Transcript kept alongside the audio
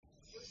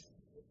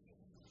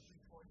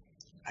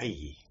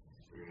Lahey.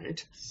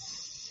 Right.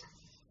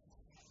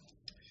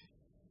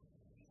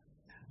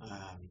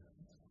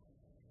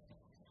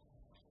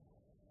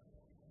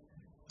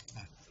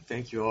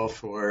 Thank you all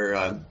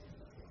for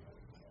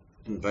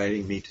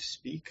inviting me to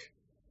speak.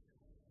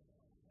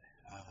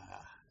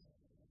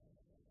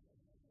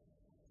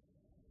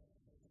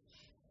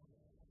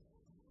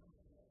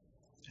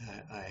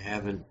 I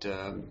haven't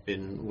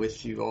been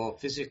with you all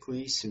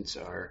physically since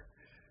our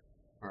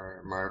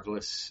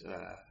marvelous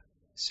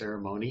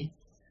ceremony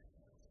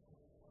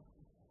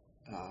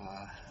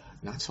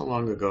not so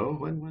long ago.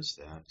 When was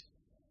that?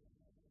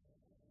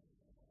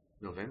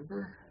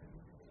 November?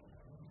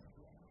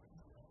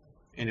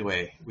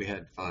 Anyway, we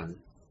had fun.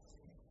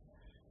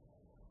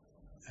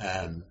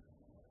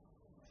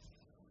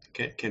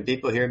 Can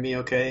people hear me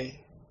okay?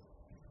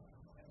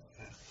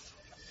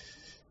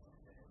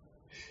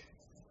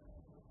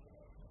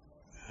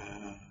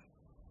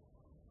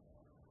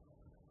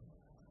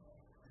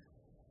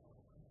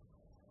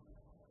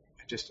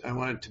 I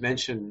wanted to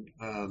mention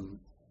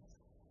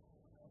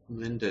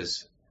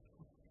Linda's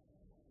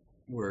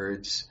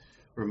words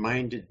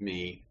reminded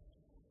me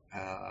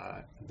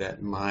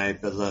that my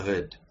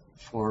beloved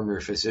former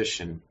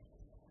physician,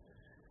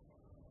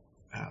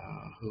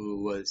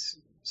 who was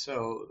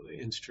so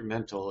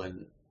instrumental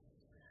in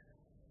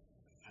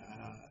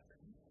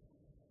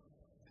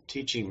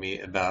teaching me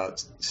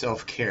about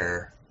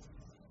self-care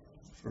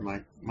for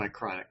my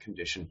chronic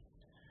condition.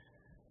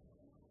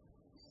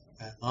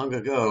 Long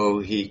ago,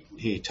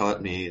 he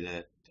taught me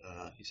that,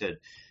 he said,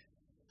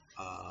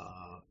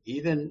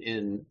 even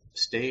in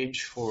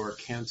stage 4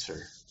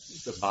 cancer,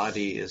 the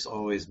body is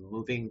always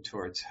moving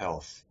towards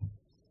health.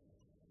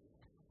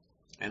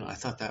 And I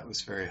thought that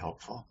was very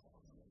helpful,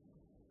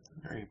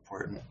 very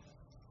important.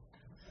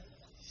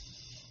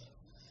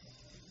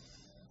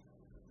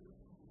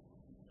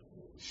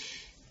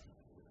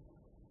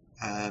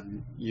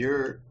 I'm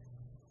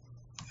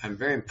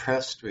very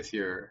impressed with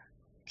your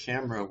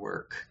camera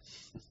work.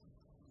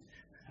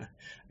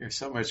 You're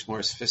so much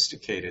more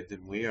sophisticated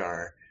than we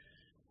are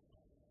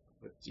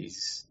with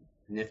these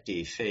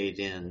nifty fade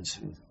ins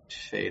and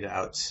fade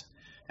outs.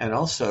 And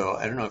also,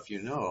 I don't know if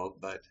you know,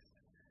 but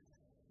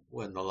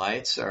when the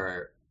lights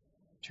are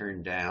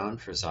turned down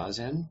for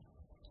Zazen,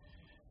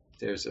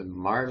 there's a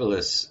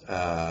marvelous,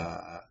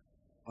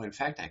 in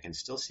fact, I can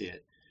still see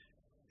it.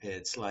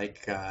 It's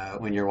like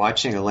when you're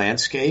watching a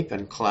landscape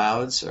and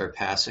clouds are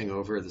passing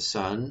over the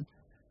sun.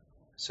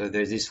 So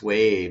there's these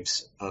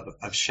waves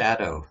of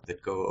shadow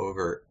that go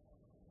over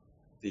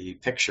the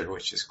picture,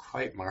 which is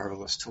quite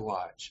marvelous to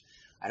watch.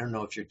 I don't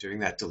know if you're doing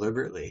that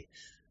deliberately,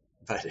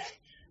 but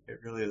it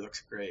really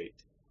looks great.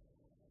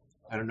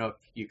 I don't know if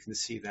you can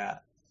see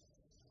that,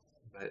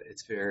 but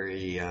it's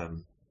very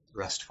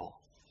restful.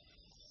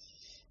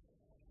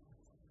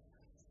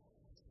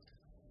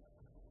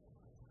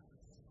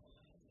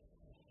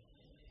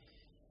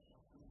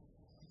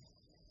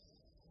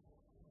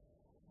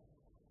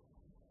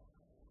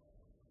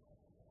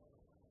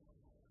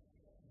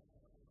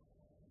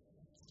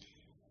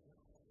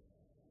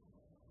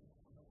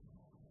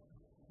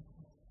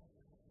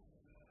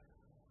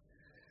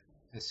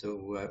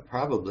 So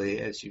probably,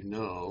 as you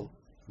know,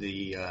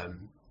 the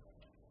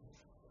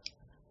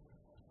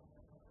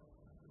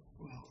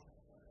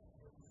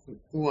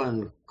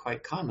one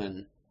quite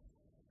common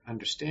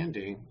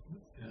understanding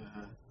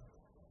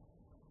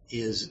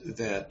is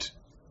that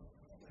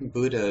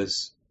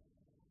Buddha's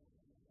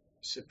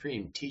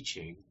supreme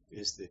teaching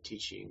is the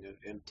teaching of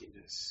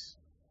emptiness.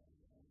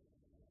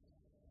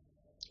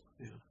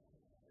 Yeah.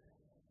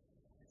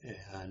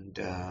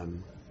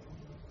 And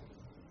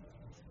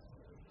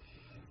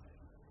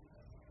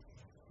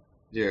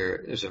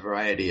there's a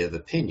variety of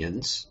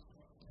opinions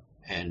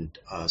and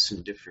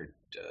some different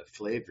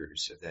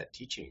flavors of that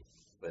teaching.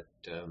 But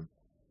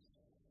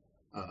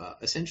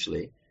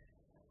essentially,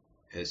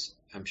 as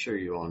I'm sure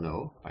you all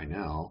know by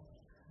now,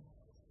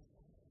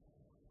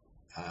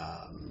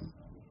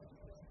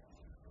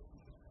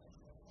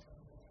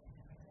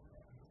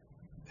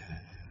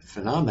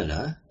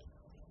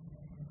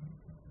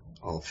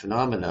 all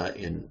phenomena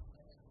in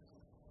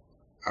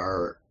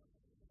our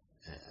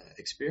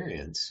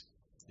experience,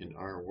 in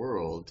our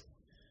world,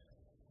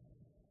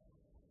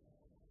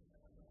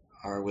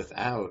 are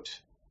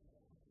without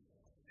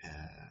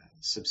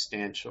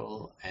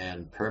substantial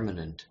and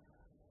permanent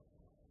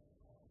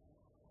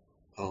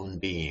own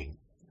being,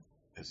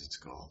 as it's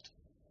called.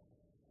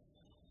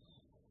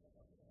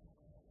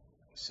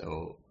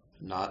 So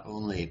not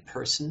only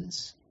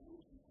persons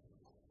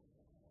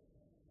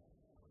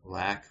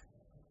lack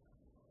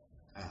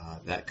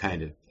that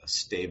kind of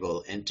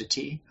stable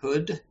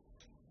entityhood,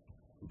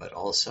 but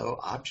also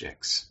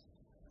objects.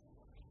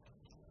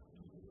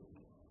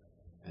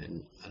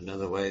 And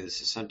another way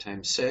this is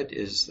sometimes said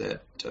is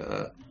that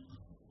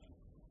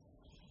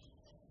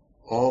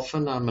all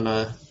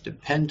phenomena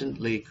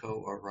dependently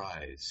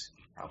co-arise.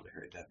 You've probably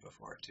heard that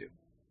before too.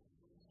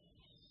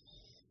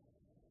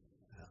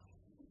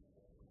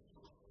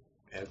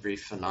 Every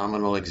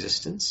phenomenal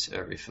existence,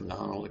 every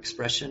phenomenal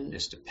expression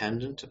is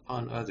dependent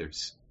upon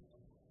others.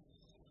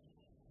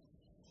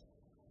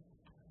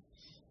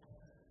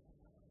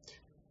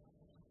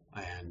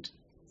 And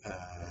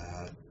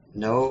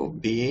no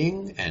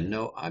being and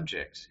no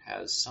object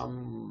has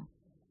some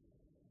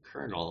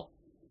kernel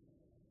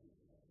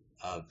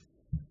of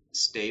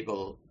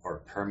stable or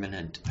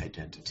permanent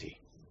identity.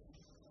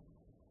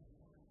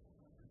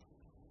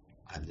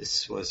 And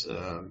this was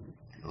a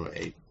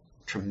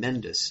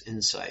tremendous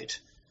insight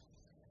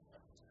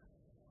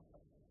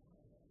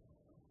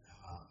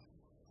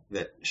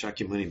that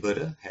Shakyamuni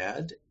Buddha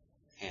had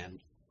and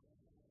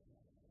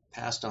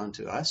passed on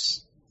to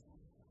us.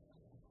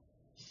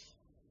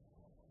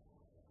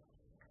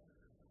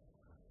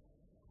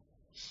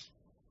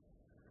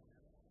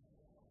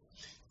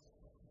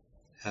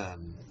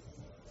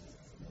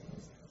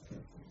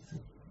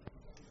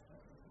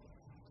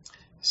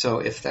 So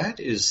if that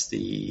is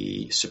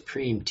the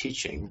supreme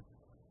teaching,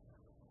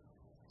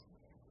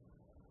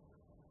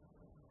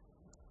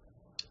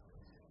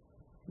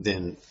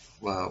 then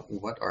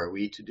what are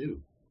we to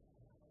do?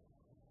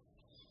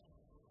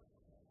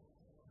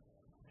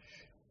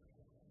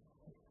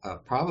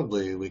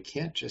 Probably we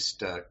can't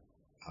just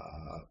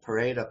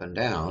parade up and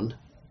down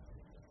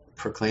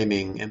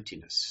proclaiming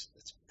emptiness.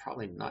 It's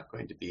probably not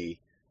going to be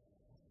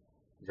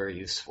very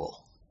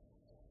useful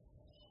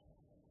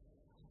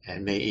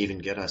and may even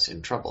get us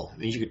in trouble. I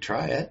mean, you could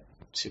try it,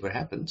 see what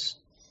happens.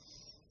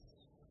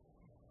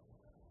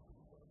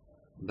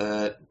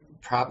 But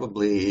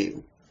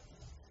probably,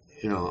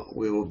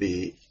 we will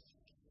be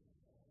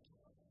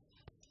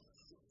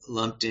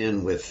lumped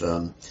in with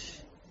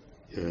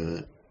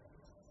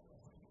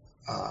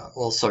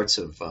all sorts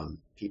of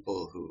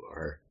people who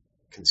are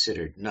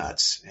considered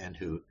nuts and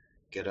who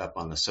get up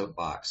on a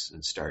soapbox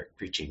and start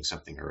preaching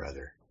something or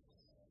other.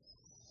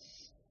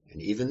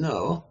 And even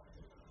though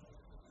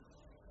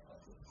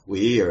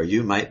we or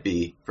you might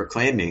be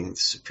proclaiming the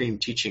supreme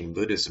teaching of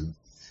Buddhism,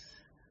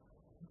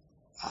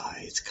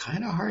 it's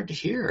kind of hard to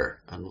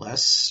hear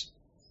unless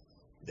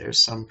there's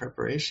some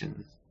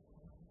preparation.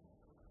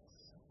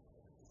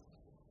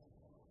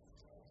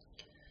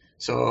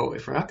 So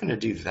if we're not going to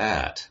do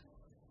that,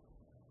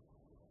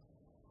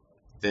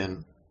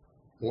 then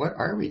what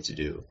are we to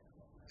do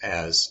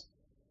as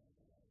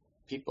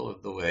people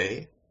of the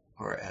way,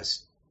 or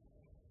as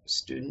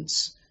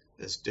students,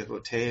 as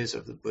devotees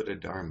of the Buddha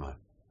Dharma?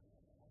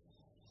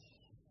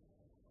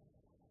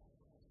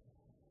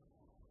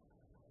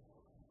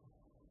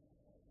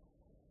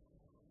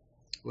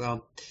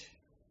 Well,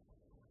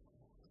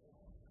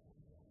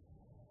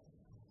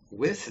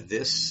 with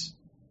this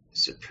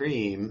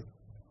supreme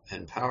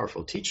and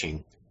powerful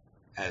teaching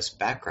as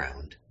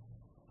background,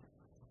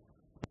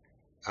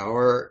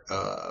 our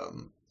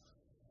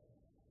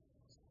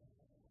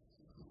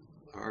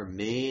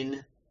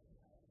main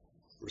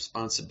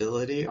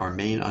responsibility, our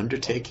main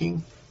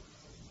undertaking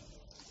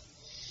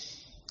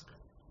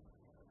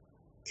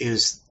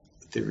is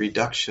the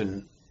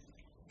reduction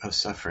of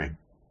suffering.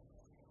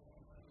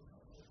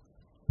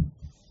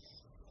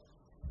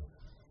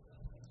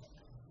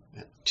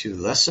 To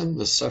lessen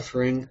the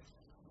suffering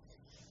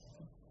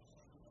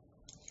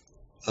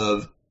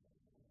of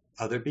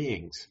other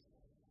beings.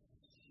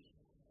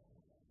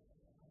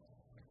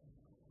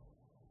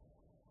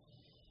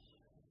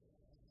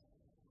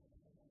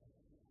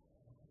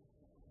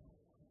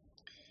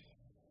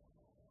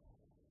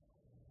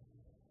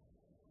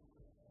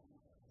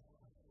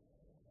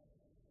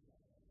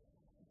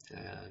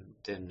 And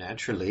then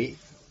naturally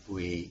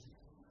we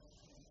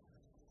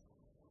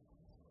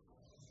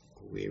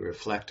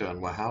reflect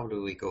on, well, how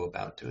do we go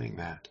about doing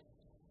that?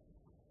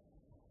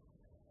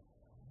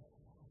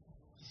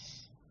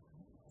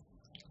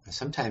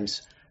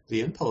 Sometimes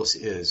the impulse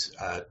is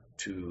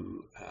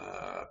to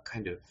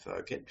kind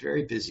of get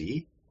very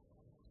busy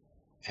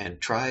and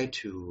try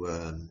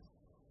to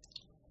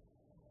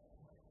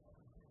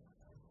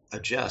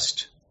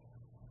adjust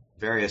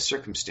various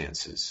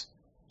circumstances.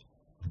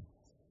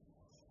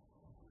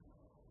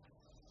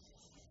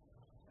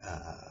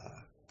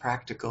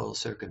 Practical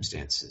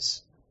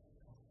circumstances,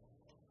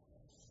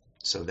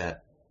 so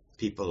that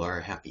people are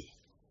happy.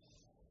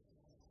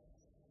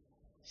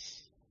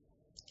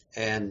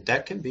 And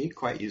that can be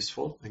quite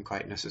useful and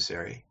quite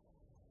necessary.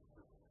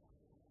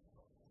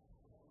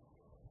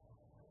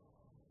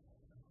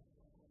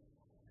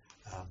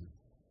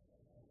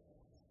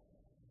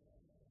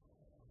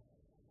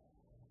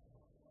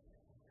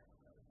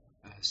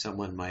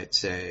 Someone might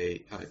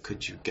say,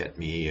 could you get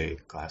me a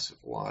glass of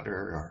water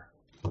or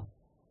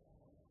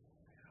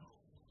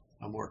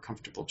a more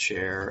comfortable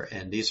chair?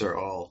 And these are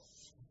all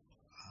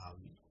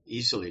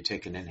easily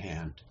taken in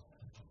hand.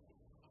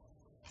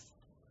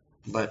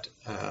 But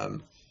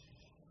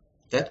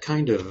that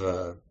kind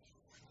of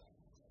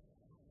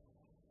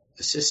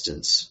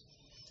assistance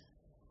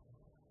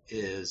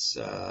is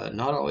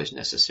not always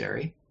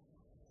necessary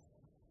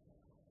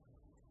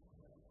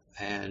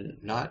and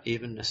not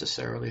even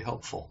necessarily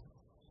helpful.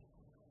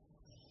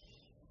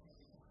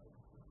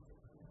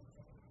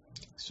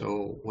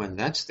 So when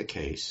that's the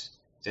case,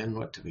 then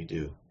what do we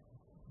do?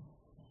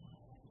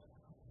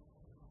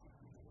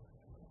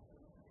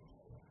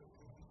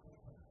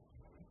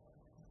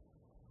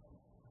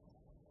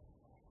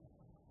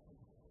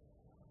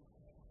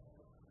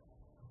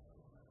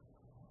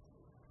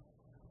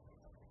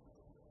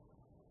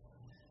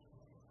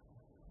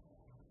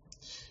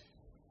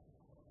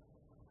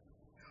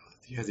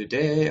 the other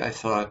day I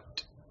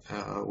thought,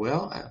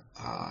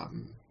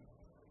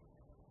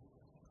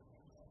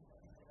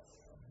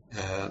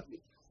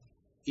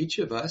 each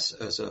of us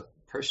as a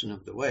person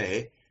of the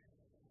way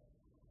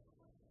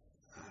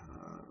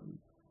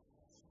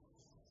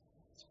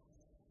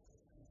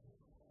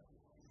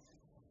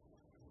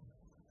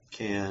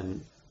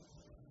can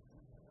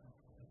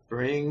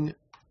bring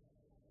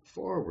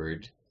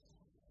forward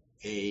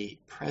a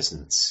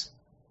presence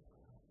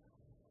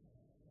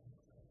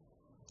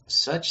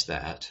such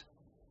that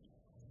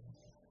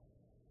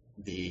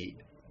the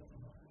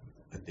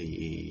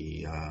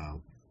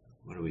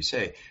what do we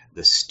say?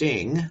 The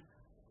sting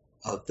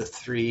of the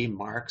three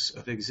marks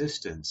of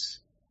existence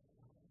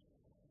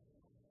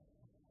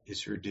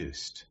is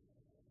reduced.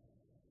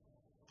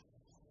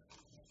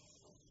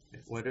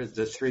 What are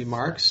the three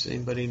marks?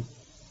 Anybody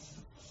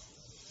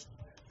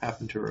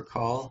happen to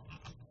recall?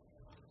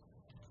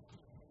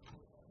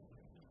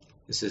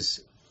 This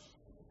is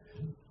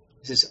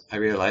I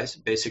realize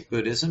basic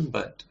Buddhism,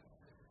 but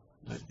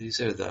this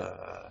is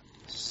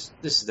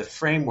the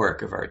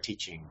framework of our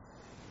teaching.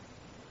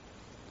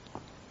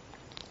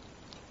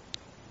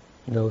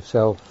 No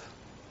self.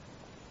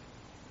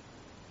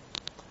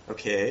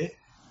 Okay.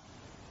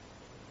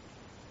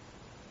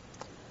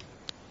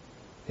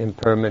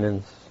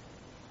 Impermanence.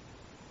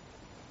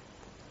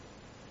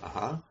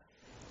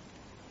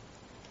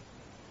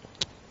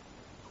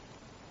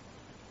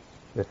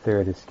 The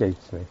third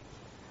escapes me.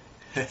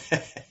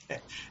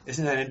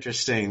 Isn't that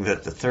interesting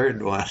that the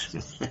third one,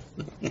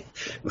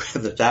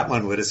 that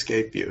one would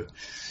escape you?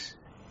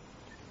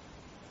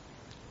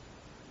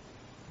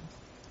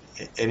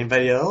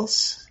 Anybody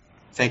else?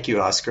 Thank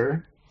you,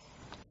 Oscar.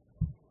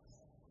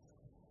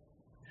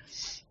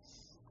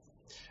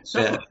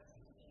 Suffering.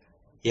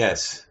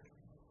 Yes.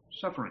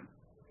 Suffering.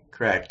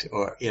 Correct.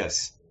 Or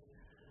yes.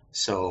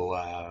 So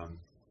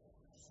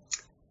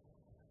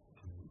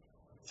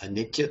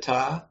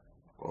anityata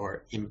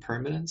or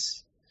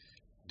impermanence,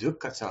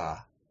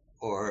 dukkhata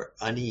or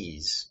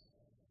unease,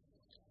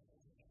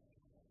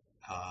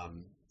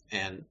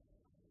 and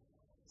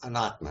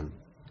anatman.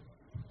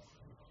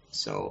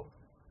 So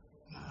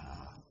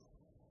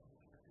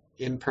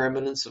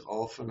impermanence of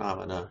all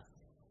phenomena,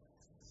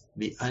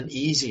 the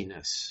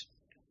uneasiness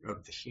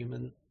of the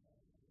human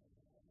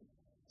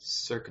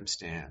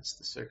circumstance,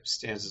 the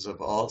circumstances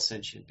of all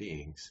sentient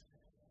beings,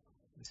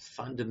 the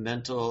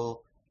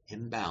fundamental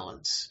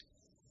imbalance,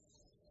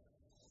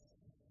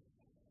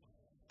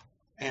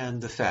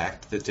 and the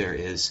fact that there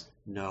is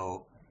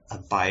no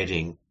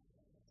abiding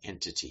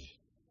entity.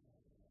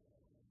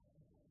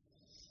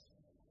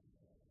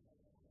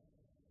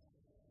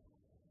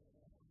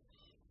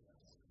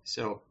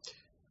 So,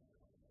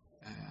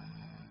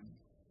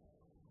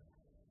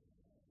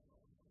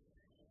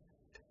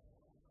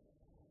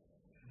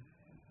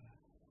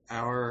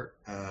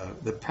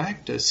 the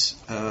practice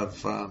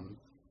of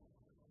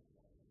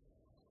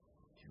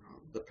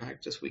the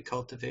practice we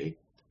cultivate,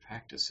 the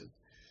practice of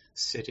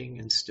sitting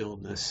in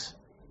stillness,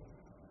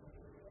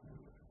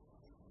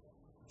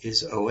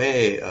 is a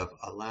way of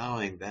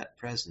allowing that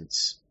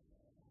presence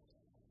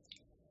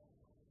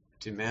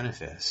to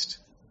manifest.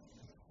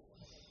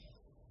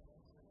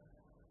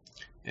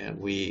 And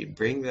we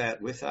bring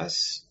that with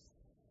us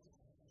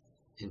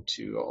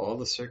into all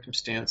the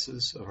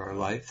circumstances of our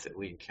life that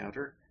we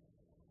encounter.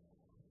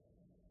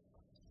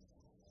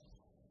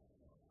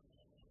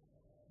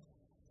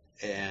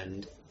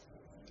 And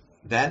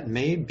that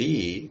may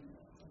be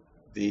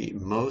the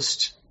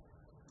most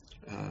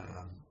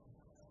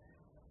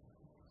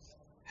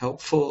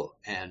helpful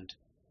and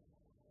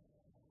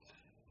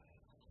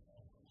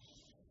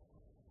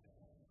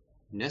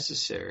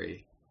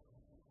necessary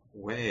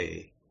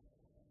way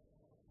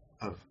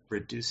of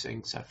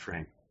reducing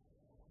suffering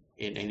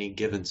in any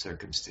given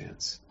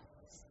circumstance.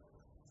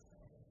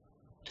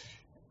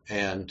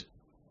 And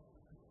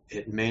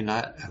it may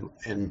not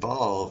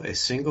involve a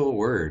single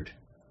word,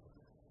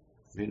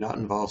 it may not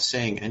involve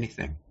saying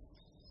anything,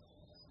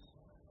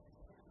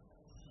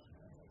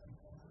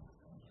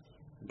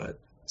 but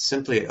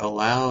simply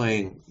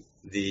allowing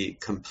the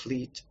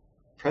complete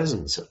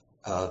presence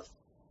of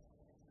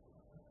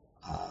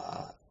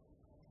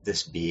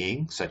this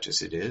being, such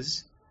as it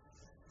is,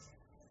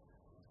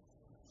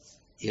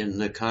 in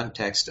the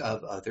context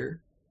of other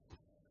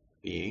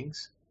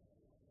beings,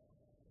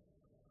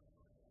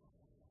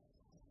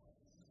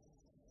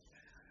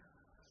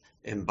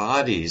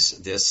 embodies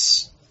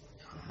this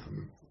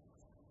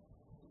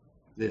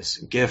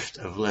gift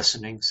of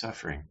lessening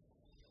suffering.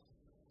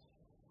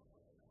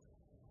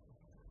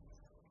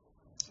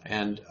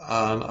 And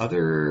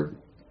other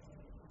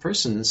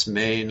persons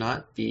may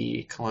not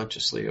be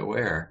consciously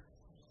aware.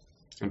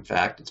 In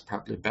fact, it's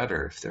probably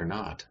better if they're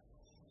not.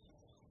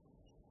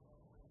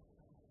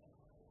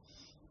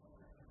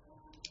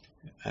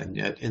 And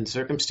yet, in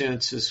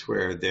circumstances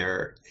where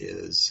there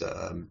is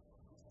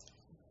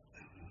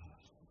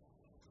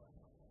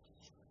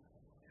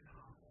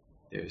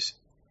there's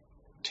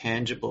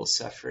tangible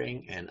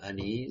suffering and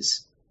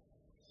unease,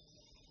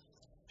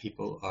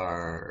 people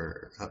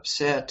are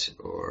upset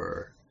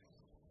or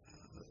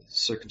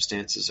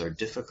circumstances are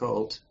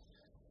difficult,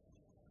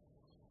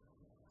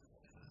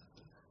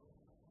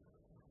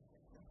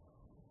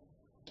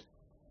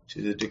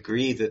 to the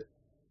degree that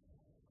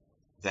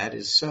that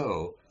is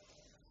so,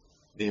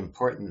 the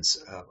importance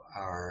of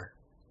our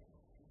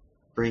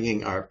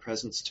bringing our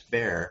presence to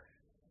bear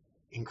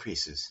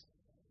increases.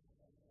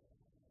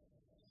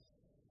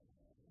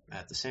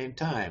 At the same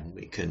time,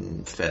 we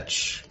can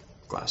fetch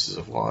glasses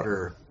of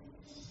water,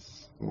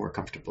 more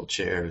comfortable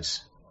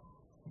chairs.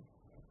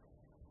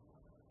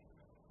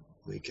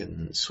 We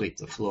can sweep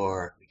the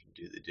floor. We can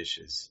do the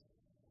dishes.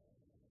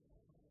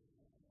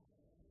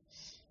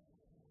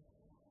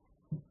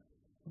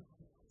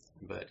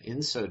 But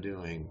in so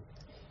doing,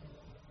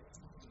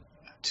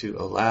 to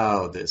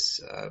allow this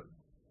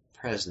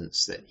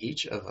presence that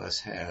each of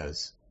us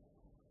has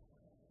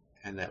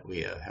and that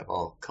we have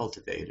all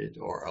cultivated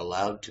or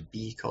allowed to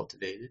be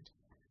cultivated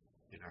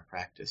in our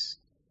practice,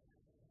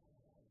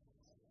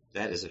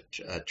 that is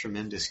a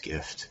tremendous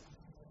gift.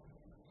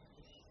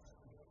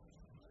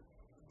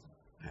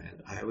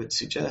 And I would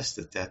suggest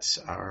that that's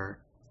our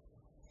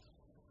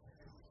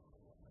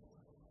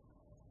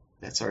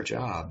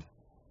job.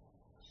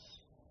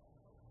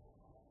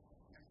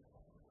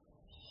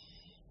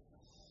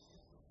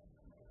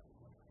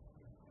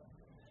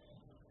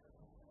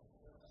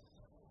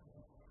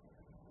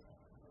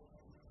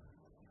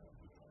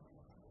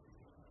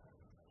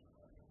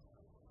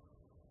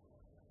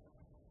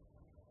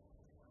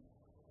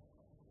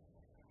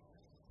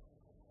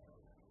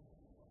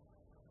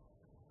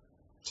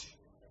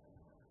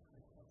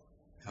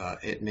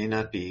 It may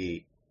not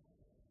be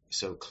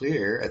so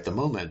clear at the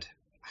moment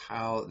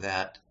how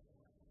that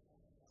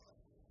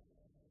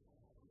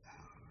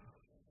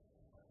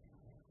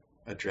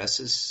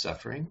addresses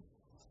suffering.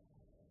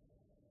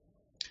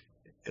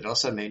 It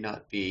also may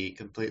not be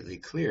completely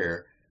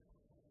clear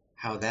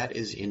how that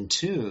is in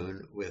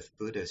tune with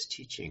Buddha's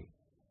teaching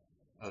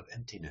of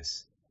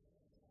emptiness.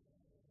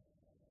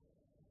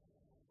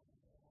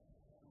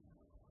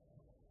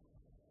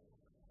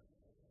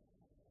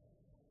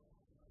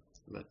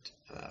 But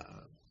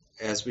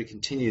as we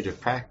continue to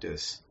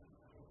practice,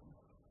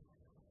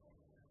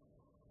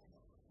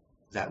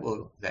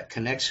 that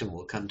connection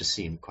will come to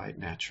seem quite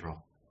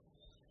natural.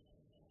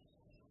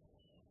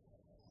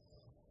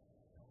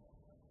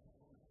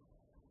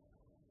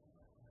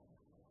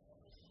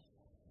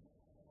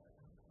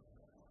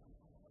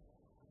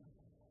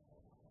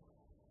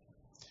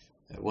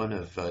 One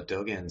of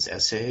Dogen's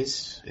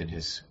essays in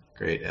his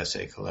great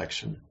essay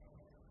collection,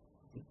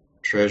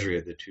 Treasury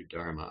of the Two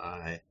Dharma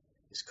I,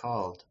 is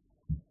called,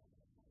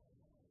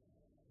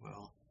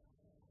 well,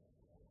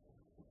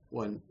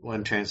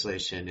 one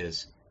translation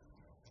is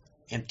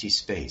empty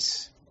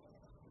space.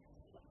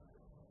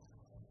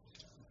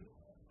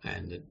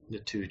 And the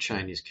two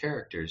Chinese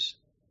characters,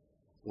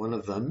 one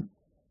of them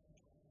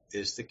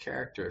is the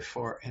character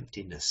for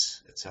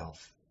emptiness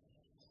itself.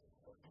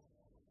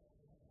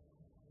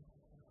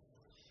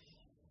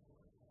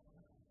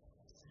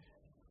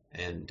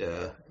 And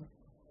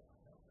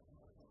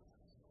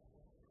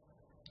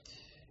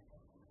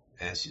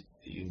as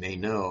you may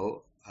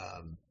know,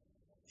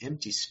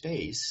 empty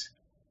space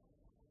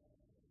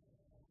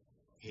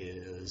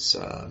is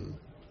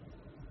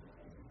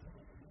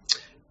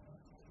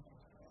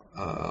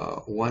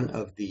one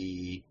of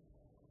the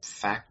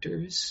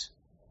factors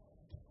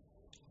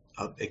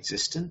of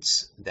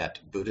existence that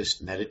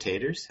Buddhist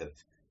meditators have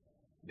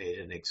made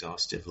an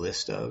exhaustive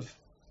list of.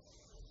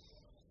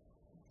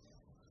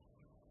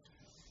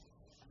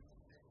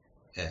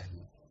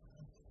 And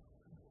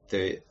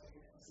they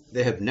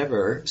have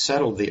never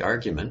settled the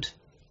argument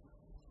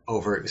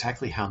over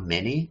exactly how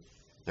many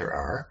there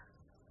are.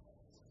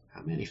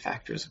 How many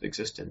factors of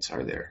existence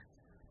are there?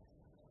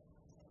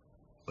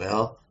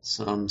 Well,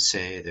 some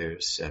say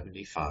there's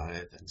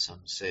 75, and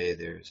some say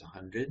there's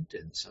 100,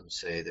 and some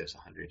say there's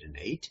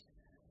 108.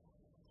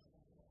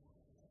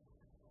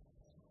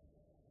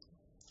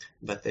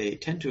 But they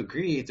tend to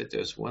agree that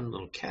there's one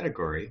little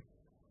category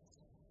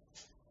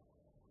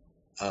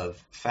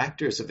of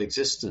factors of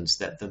existence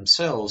that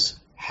themselves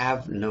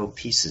have no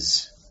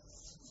pieces.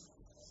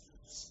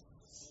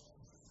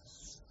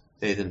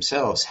 They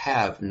themselves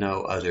have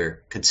no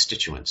other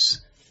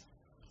constituents.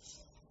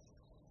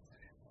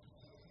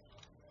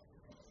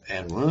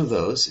 And one of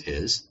those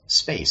is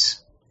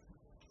space.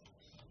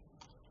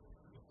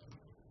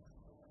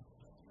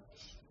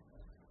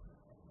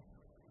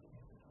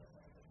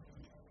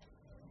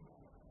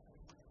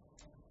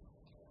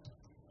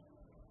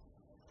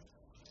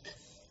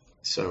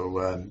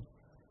 So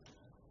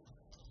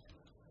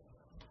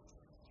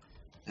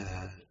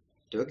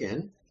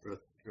Dogen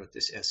wrote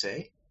this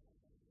essay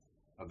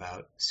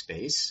about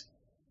space,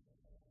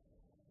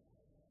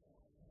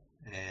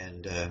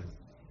 and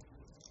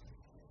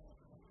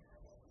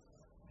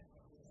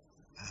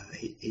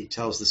he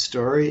tells the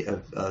story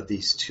of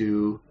these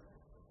two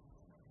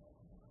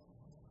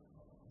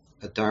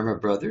Dharma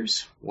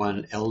brothers,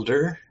 one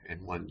elder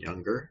and one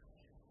younger,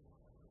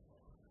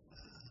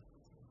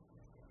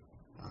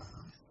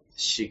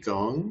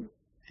 Shigong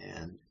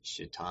and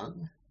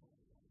Shitang.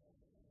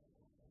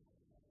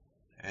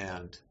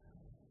 And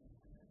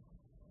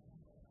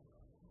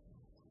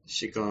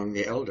Shigong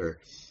the elder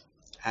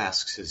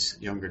asks his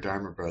younger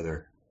Dharma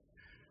brother,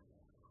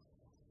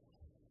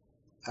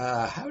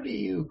 how do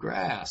you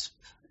grasp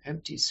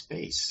empty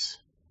space,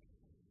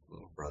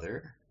 little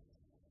brother?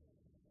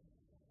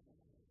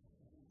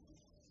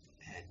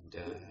 And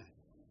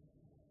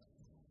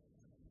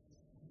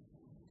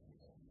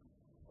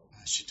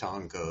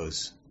Shitong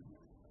goes,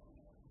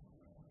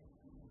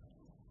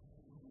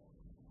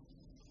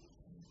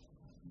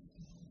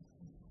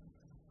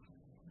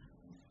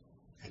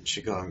 and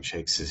Shigong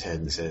shakes his head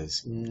and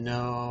says,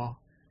 no,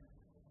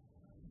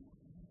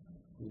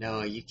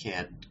 you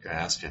can't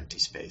grasp empty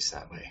space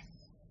that way.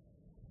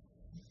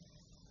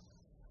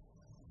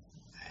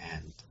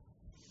 And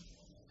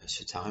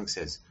Shitong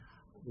says,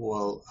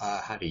 well,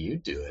 how do you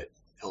do it,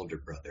 elder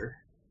brother?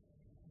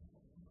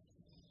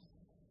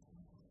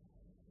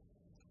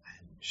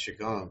 And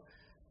Shigong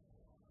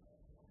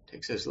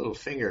takes his little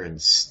finger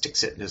and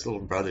sticks it in his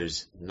little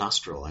brother's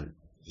nostril and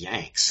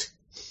yanks.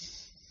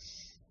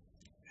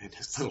 And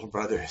his little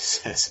brother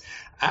says,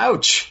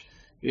 ouch,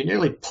 you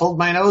nearly pulled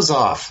my nose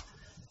off.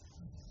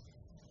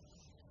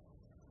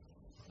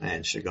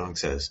 And Shigong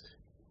says,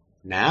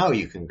 now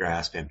you can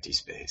grasp empty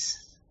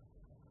space.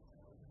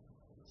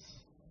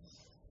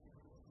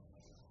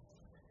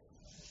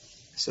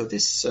 So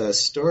this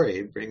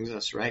story brings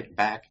us right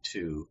back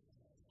to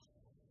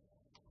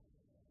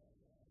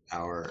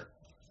our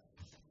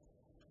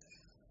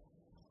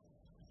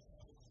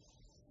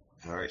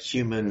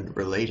human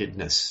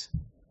relatedness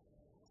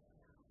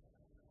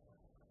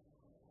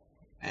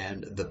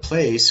and the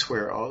place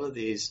where all of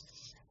these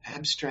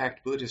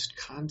abstract Buddhist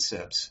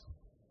concepts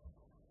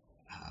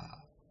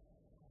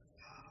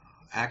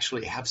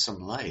actually have some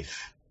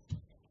life.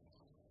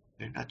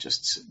 They're not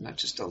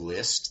just a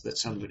list that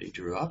somebody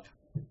drew up.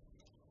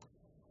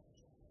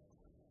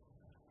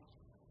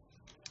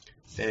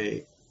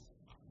 They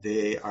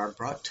are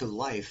brought to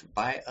life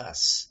by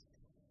us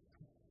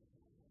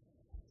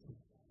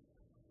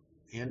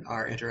in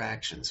our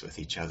interactions with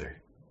each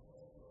other.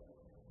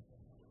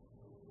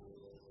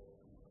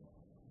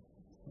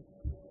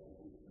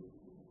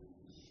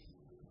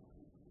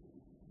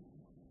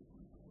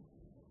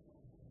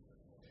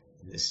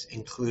 This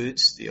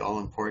includes the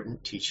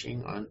all-important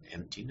teaching on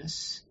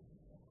emptiness,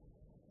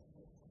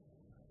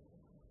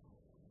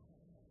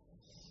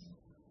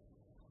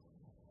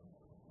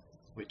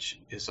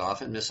 which is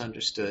often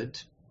misunderstood,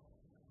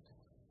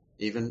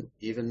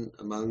 even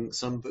among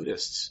some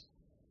Buddhists.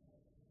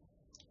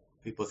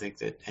 People think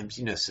that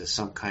emptiness is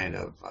some kind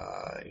of,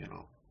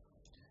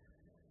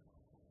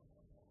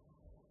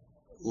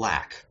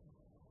 lack.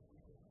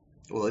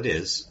 Well, it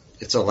is.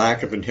 It's a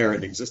lack of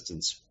inherent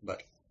existence,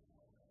 but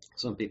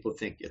some people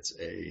think it's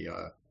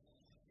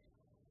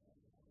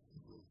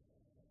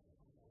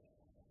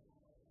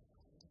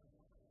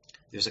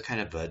there's a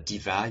kind of a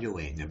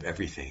devaluing of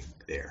everything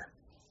there,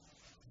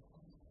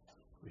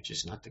 which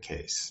is not the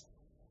case.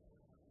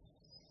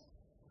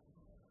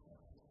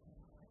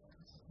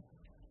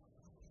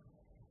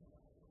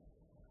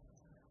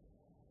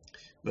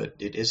 But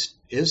it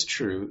is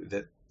true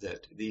that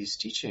these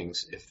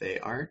teachings, if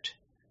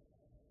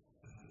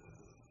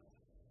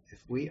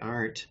we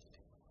aren't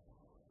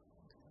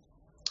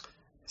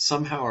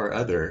somehow or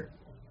other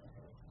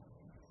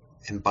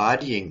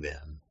embodying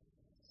them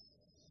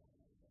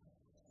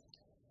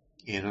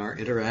in our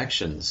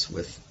interactions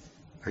with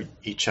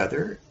each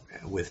other,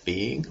 with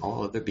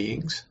all other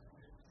beings,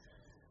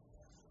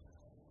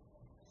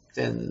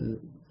 then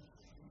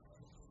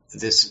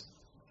this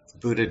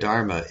Buddha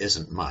Dharma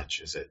isn't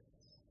much, is it?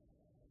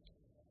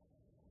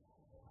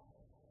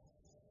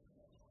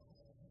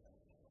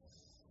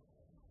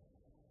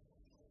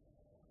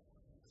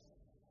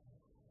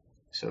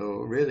 So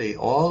really,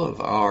 all of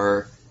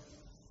our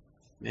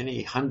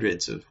many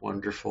hundreds of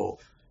wonderful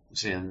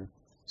Zen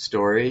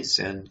stories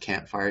and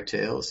campfire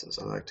tales, as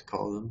I like to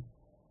call them,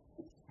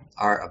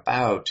 are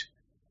about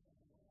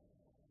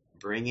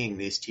bringing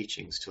these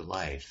teachings to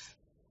life.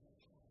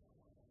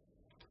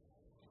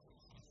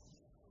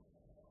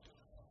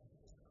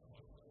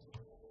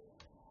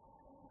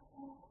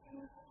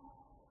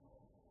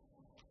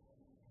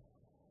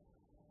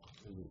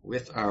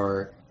 With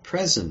our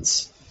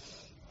presence,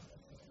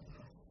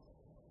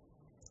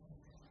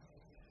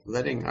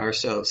 letting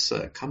ourselves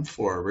come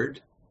forward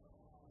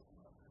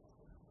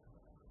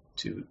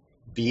to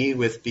be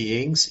with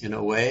beings in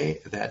a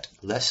way that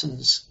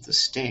lessens the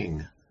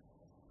sting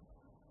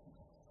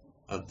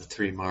of the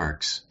 3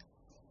 marks.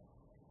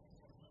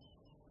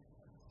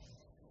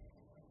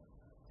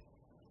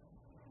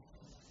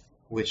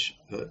 Which,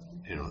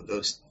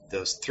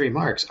 those 3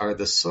 marks are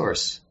the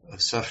source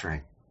of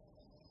suffering.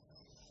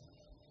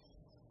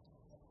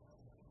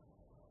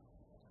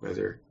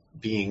 Whether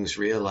beings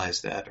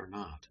realize that or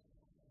not.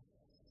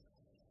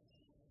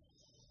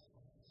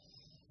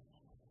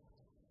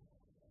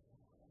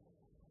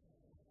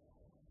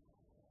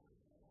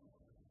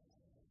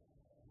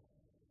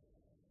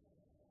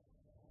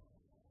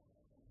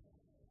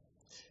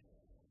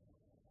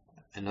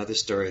 Another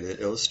story that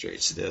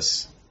illustrates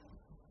this.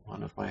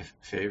 one of my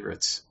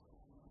favorites.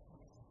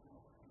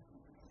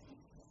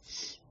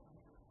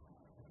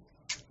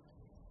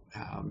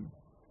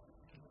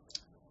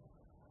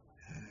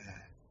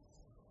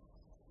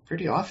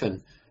 Pretty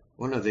often,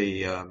 one of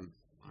the,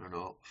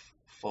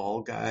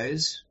 fall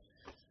guys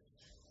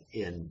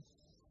in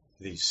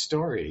these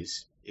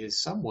stories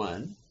is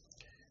someone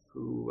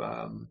who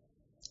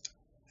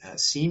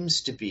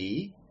seems to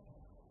be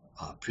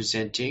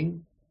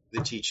presenting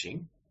the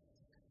teaching,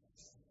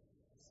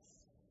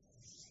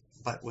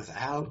 but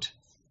without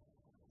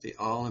the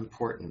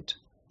all-important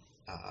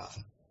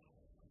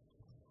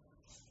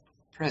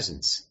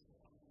presence,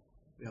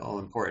 the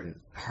all-important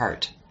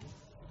heart,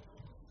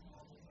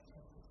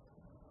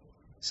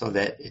 so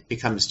that it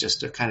becomes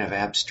just a kind of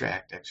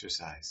abstract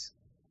exercise.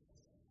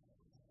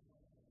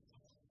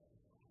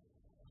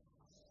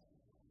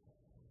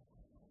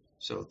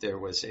 So there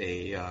was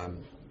a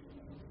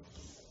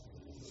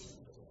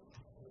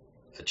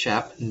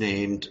chap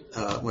named,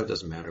 it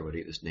doesn't matter what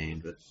he was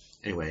named, but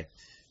anyway,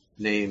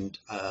 named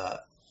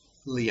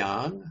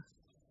Liang.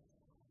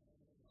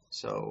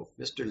 So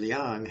Mr.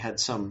 Liang had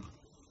some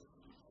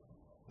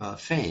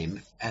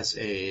fame as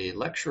a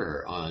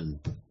lecturer on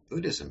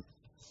Buddhism,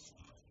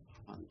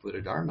 on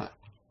Buddha Dharma.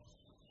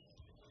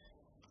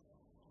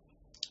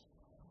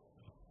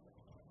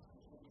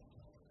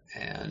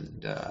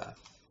 And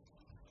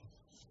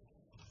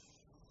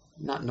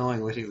not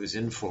knowing what he was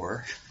in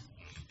for,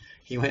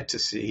 he went to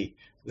see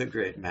the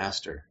great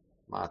master,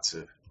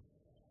 Matsu,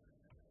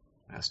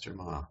 Master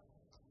Ma.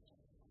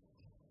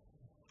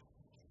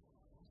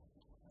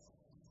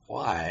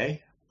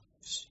 Why?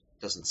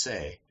 Doesn't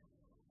say.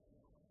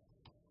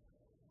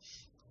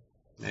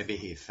 Maybe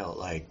he felt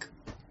like,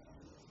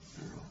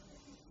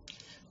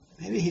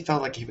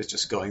 he was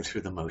just going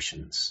through the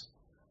motions.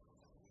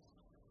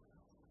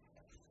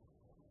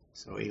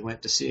 So he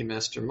went to see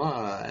Master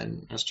Ma,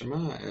 and Master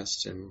Ma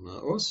asked him,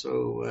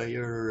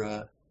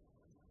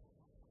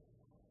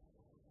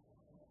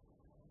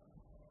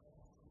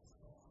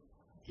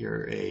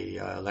 you're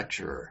a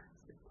lecturer.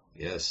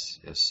 Yes,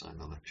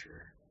 I'm a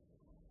lecturer.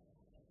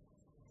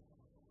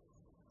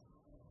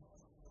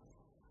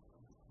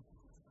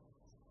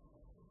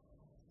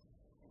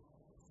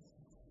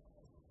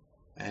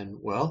 And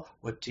well,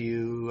 what do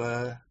you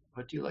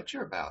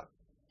lecture about?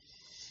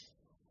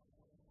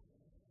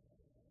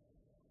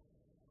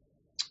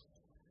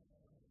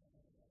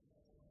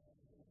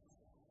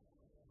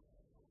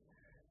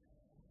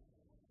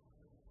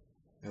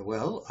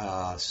 Well,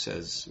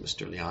 says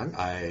Mr. Liang,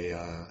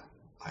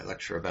 I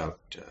lecture about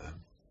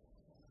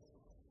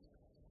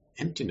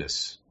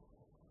emptiness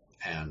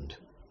and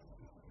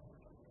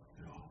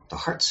the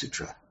Heart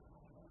Sutra.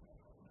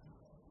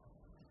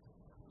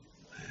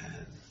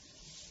 And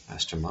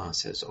Master Ma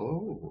says,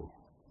 "Oh,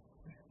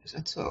 is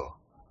that so?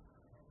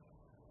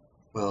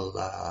 Well,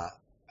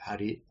 how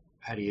do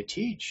you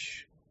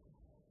teach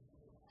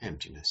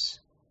emptiness?"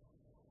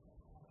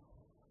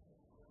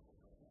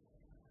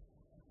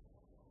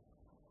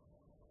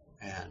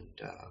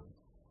 And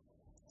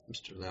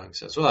Mr. Liang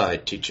says, "Well, I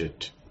teach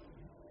it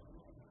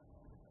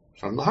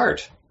from the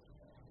heart,"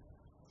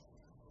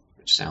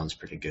 which sounds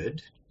pretty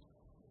good.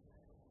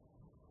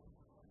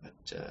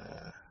 But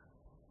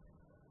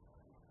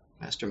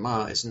Master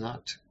Ma is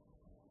not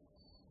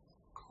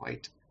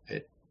quite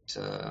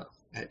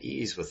at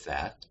ease with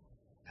that.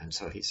 And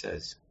so he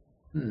says,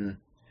 well,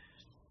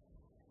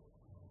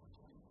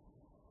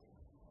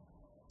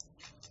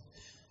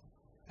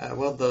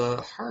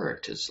 the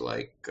heart is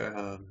like,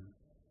 a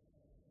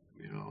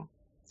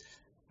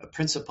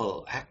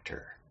principal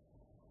actor.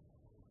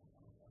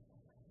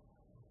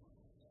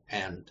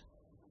 And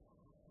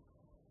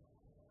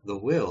the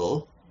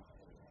will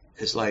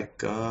is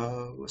like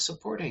a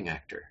supporting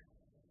actor.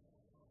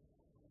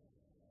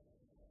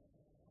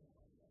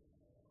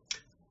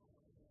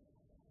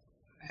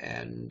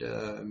 And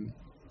the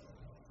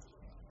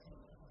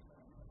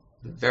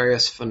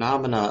various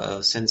phenomena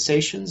of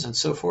sensations and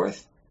so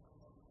forth,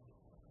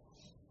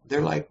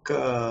 they're like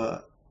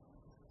the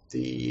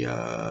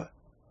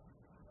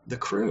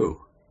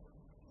crew.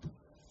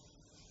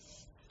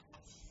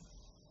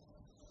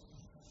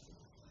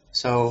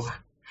 So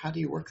how do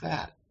you work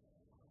that?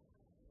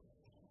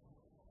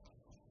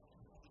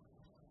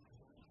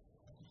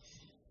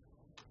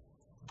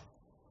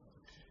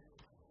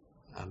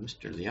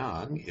 Mr.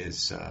 Liang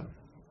is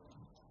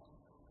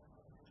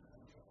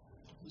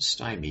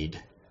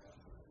stymied.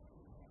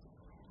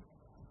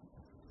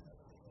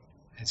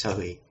 And so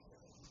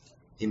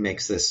he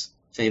makes this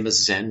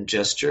famous Zen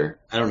gesture.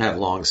 I don't have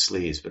long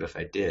sleeves, but if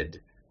I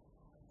did,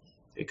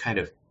 they kind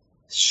of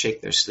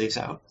shake their sleeves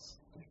out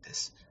like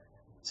this.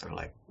 Sort of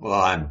like,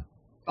 well,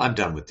 I'm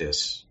done with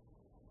this.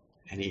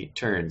 And he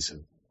turns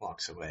and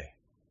walks away.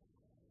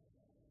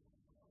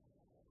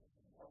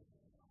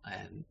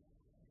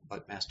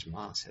 But Master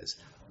Ma says,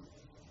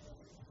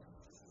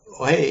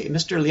 "Oh, hey,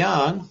 Mr.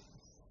 Liang."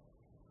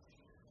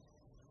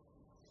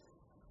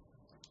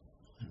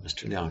 And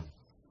Mr. Liang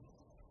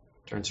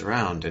turns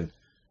around and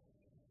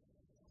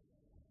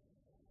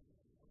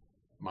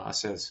Ma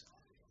says,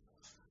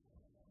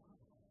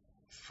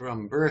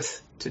 from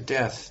birth to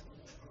death,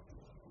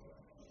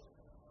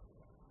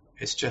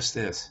 it's just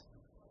this.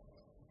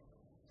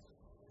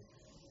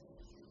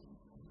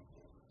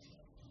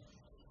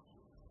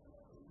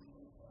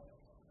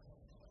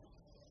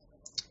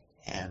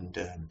 And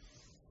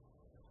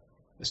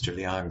Mr.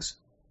 Liang's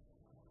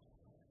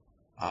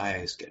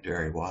eyes get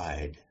very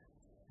wide,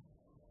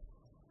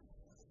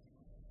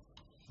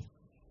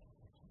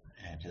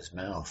 and his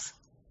mouth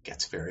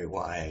gets very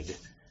wide.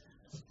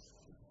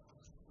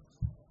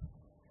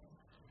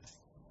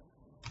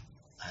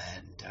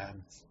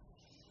 And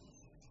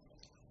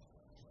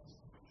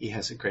he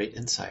has a great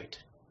insight.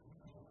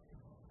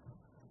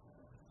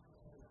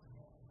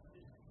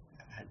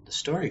 And the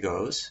story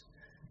goes,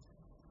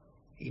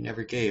 he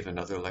never gave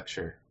another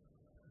lecture.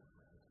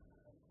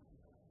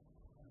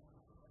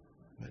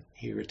 But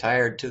he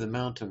retired to the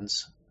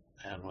mountains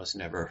and was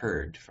never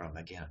heard from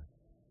again.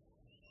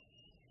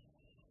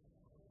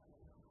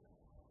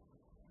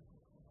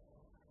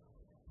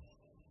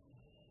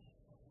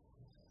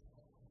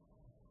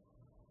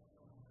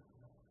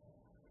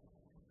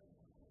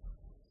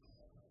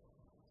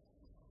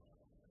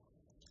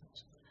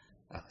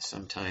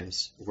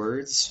 Sometimes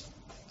words,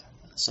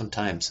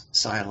 sometimes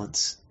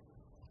silence,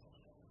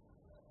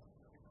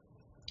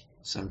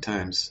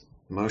 sometimes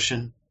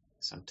motion,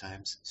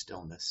 sometimes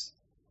stillness.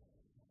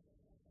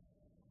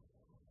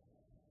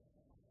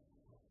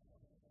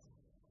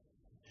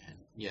 And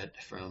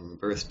yet from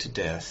birth to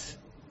death,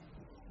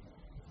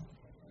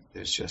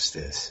 there's just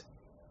this.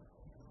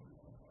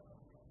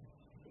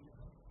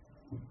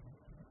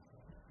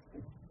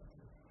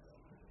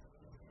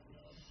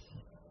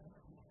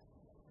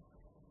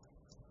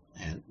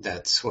 And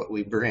that's what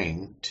we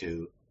bring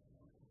to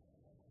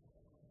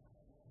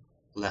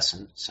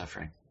lessen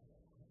suffering.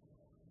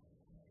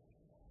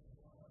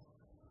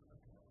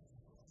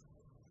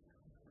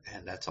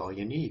 And that's all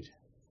you need.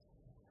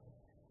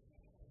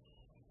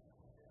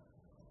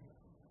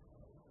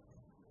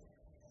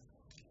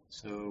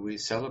 So we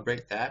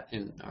celebrate that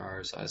in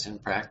our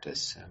Zazen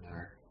practice and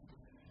our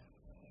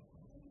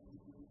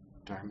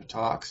Dharma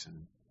talks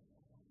and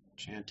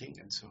chanting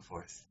and so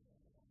forth.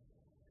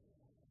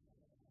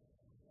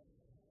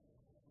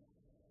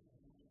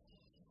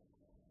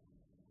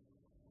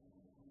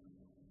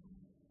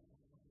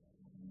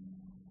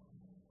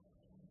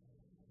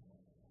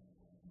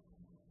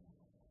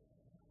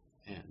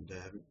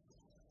 And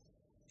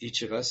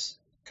each of us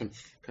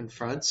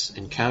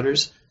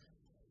encounters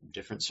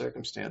different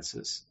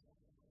circumstances,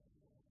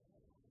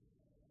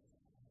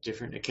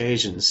 different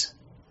occasions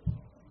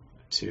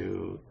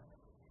to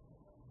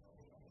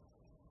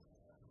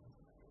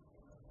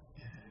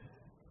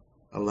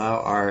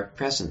allow our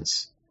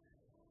presence,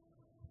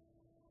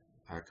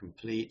 our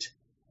complete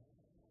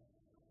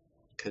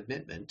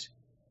commitment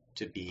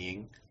to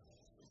being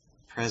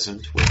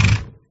present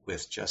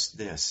with just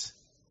this.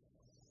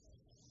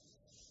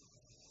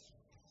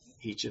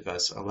 Each of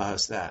us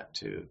allows that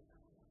to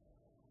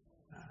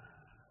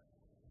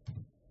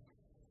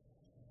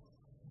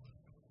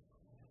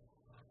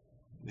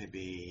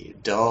maybe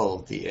dull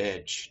the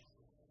edge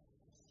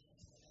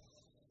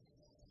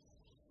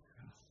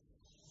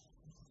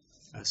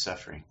of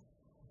suffering.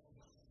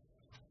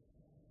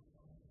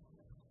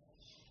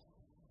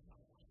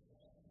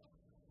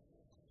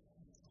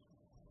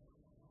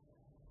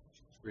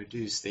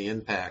 Reduce the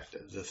impact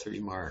of the 3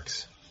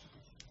 marks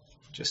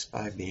just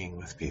by being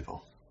with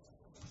people.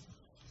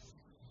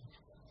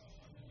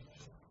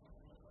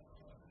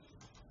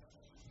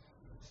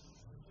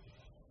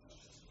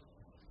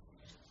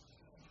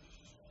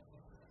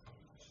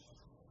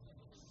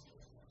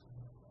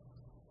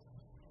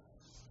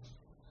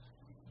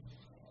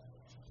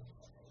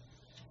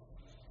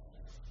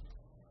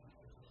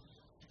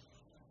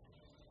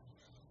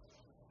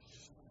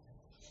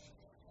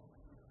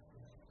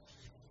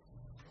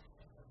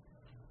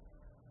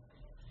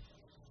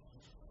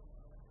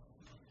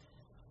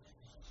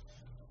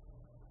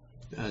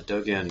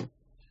 Dogen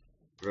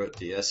wrote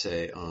the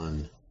essay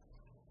on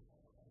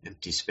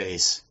empty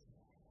space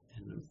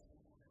in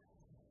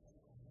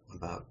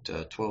about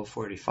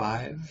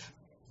 1245,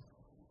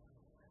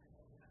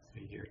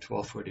 the year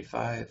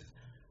 1245,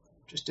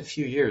 just a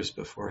few years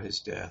before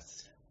his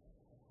death.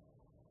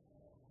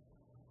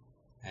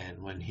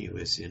 And when he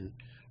was in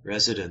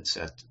residence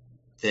at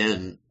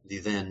the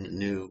then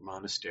new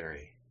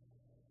monastery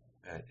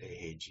at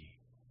Lahey.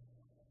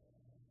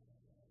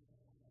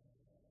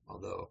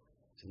 Although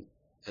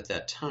at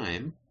that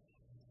time,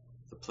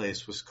 the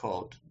place was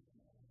called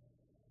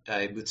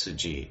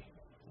Daibutsuji,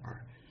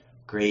 or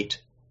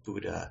Great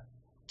Buddha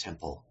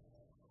Temple.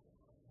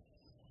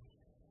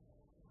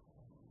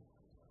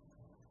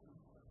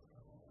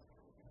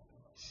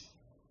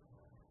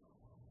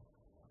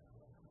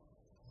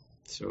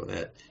 So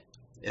that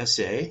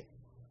essay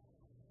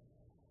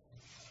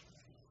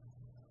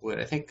would,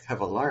 I think, have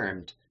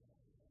alarmed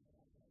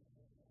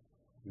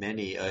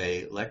many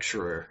a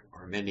lecturer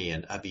or many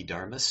an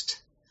Abhidharmist.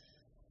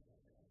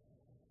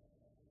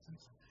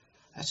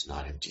 That's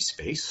not empty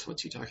space.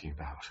 What's he talking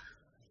about?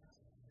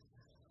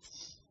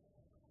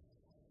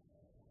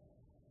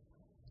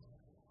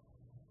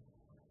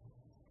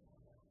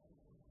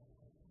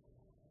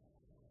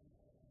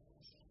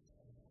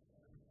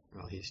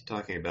 he's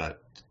talking about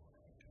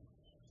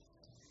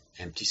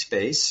empty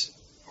space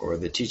or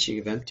the teaching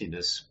of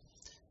emptiness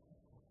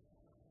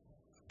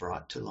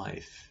brought to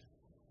life.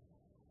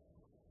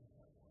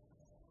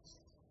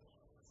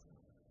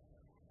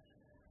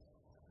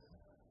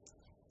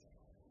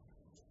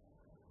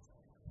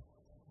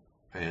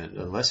 And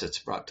unless it's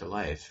brought to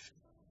life,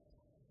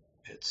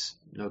 it's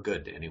no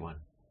good to anyone.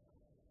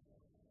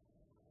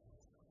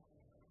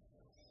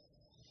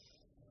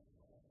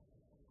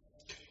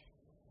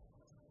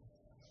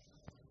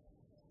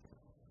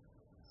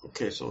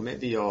 Okay, so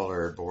maybe y'all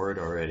are bored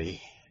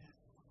already,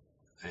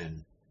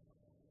 and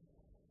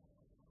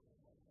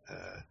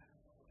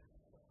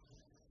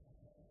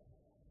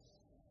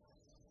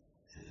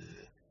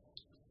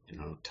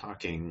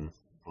talking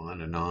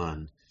on and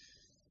on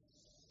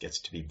gets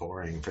to be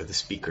boring for the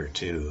speaker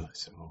too.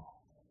 So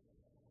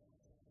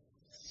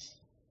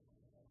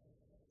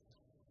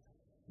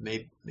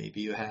maybe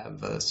you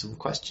have some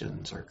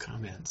questions or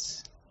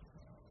comments.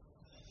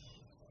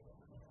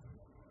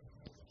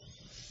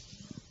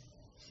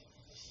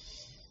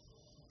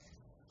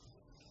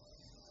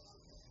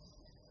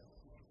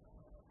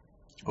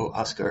 Oh,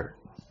 Oscar.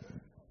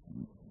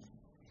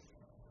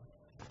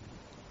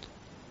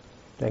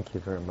 Thank you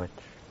very much.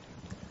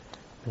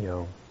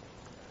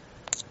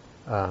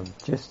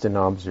 Just an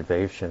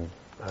observation.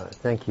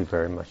 Thank you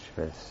very much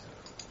for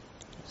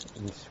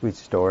these sweet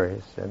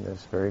stories and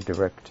this very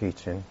direct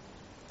teaching.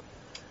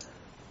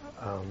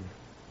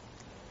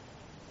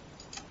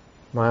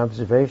 My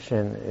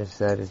observation is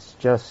that it's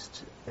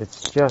just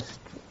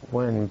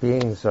when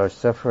beings are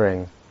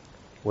suffering,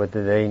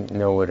 whether they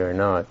know it or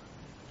not,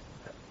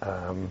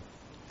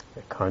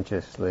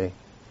 consciously,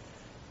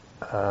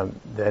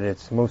 that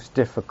it's most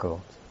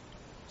difficult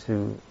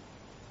to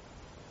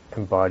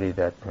embody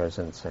that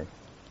presencing.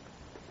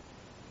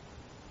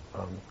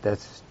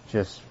 That's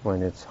just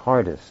when it's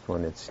hardest,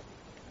 when it's,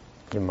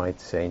 you might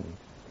say,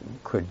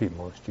 could be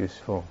most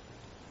useful.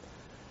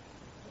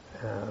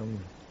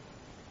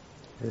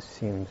 This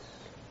seems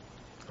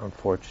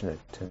unfortunate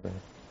to me.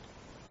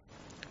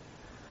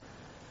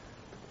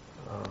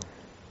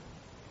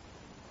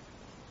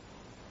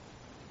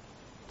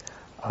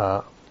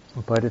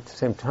 But at the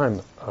same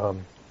time,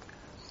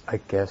 I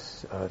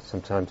guess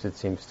sometimes it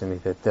seems to me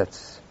that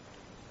that's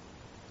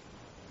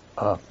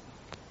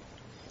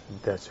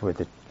where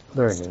the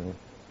learning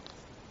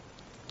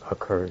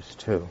occurs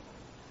too.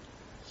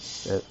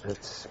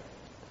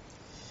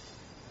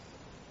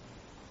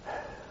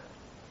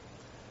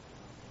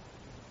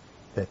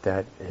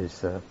 That is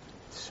the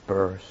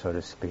spur, so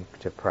to speak,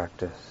 to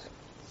practice,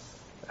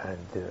 and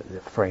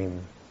the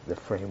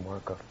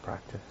framework of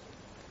practice.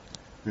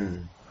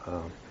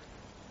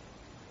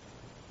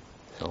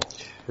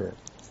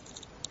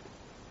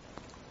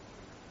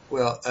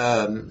 Well,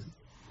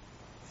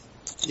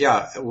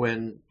 yeah,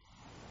 when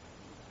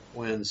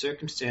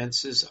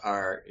circumstances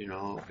are,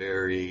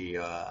 very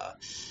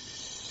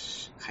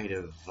kind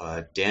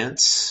of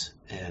dense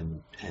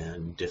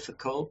and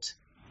difficult,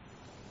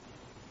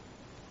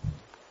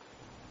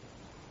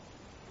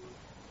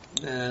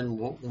 then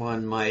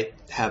one might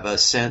have a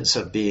sense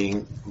of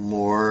being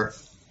more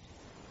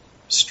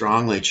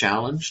strongly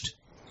challenged.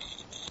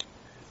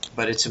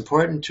 But it's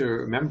important to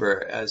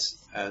remember,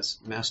 as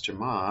Master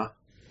Ma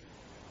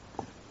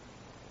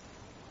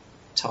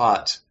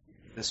taught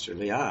Mr.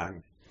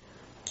 Liang,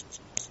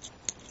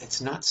 it's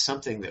not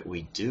something that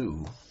we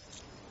do.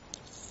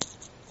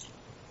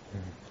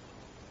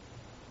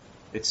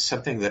 It's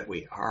something that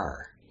we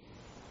are.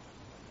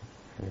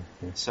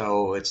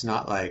 So it's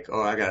not like,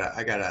 oh, I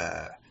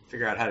gotta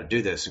figure out how to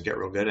do this and get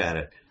real good at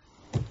it.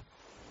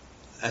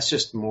 That's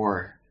just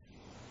more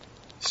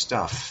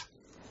stuff.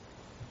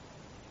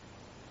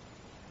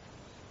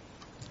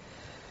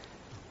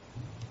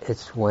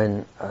 It's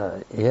when,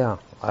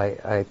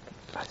 I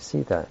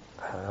see that.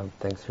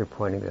 Thanks for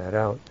pointing that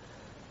out.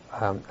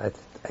 I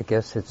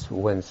guess it's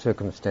when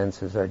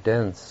circumstances are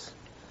dense,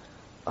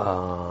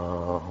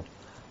 I'm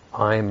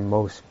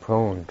most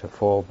prone to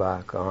fall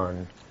back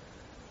on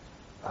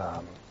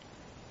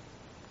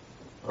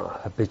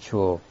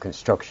habitual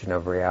construction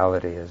of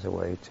reality as a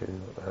way to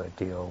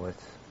deal with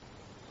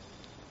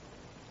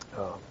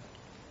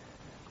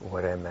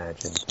what I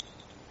imagine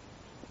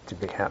to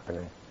be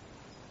happening.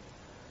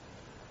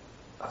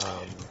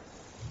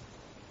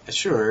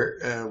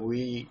 Sure,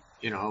 we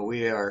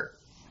are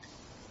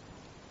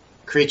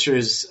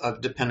creatures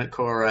of dependent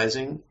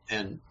co-arising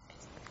and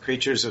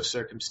creatures of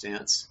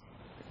circumstance.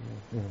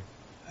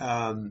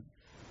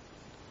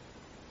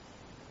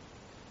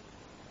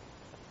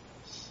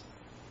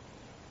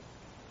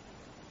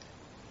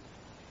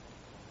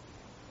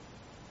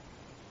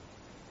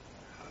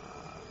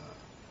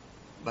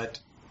 But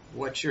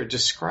what you're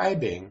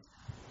describing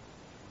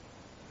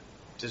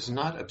does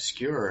not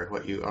obscure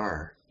what you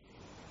are.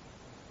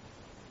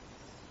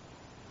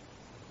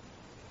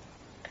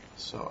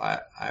 So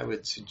I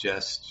would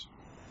suggest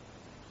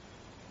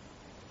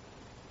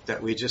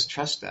that we just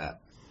trust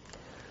that.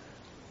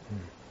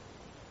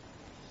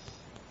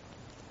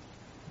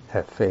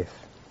 Have faith.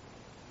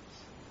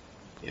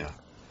 Yeah.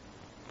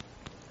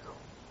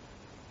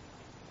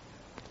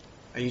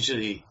 I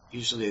usually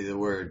use the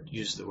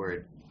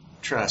word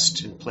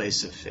trust in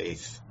place of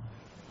faith,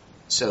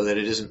 so that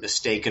it isn't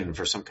mistaken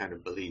for some kind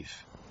of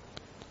belief.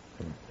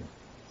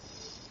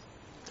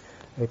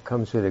 It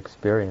comes with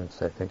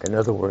experience, I think.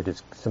 Another word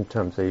is,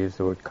 sometimes I use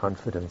the word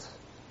confidence,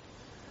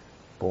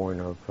 born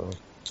of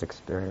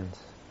experience.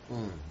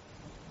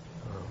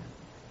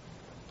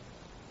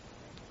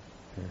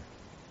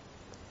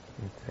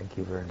 Thank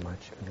you very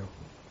much.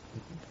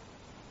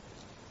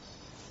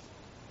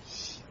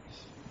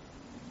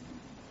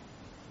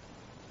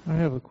 I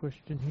have a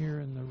question here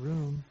in the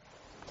room.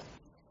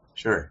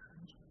 Sure.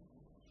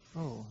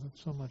 Oh,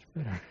 that's so much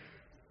better.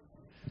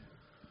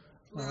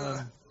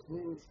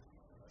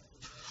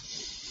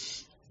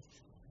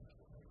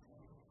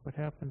 What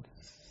happened?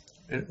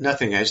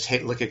 Nothing. I just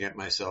hate looking at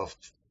myself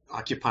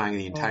occupying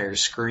the entire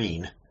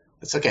screen.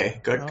 That's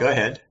okay. Go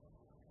ahead.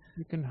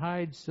 You can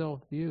hide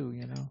self-view,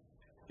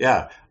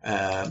 Yeah.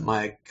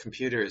 My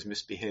computer is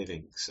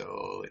misbehaving,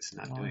 so it's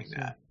not doing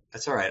that.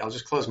 That's all right. I'll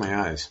just close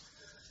my eyes.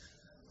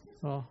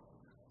 Well,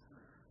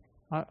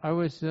 I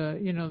was, I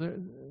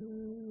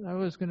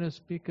was going to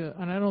speak,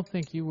 and I don't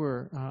think you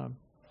were,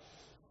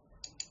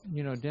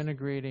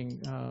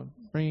 denigrating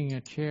bringing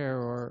a chair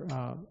or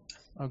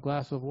a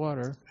glass of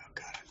water. Oh,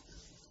 God.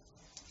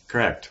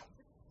 Correct.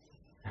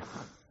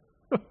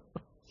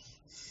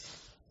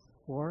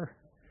 or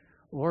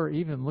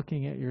even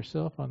looking at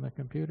yourself on the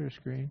computer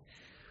screen.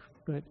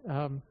 But,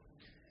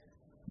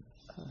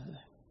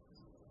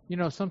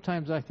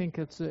 sometimes I think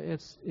it's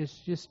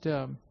just,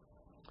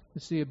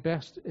 it's the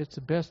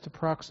best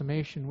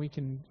approximation we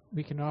can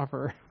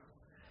offer.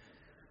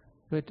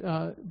 But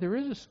there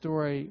is a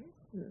story.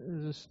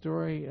 There's a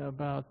story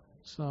about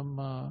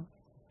some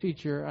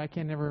teacher. I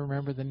can never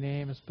remember the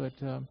names, but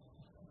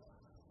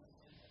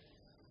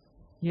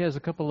he has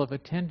a couple of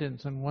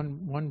attendants, and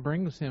one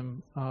brings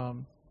him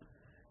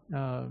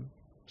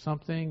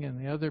something,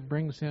 and the other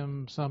brings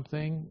him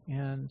something,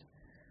 and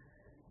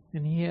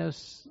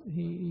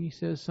he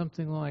says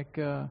something like,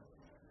 "Oh,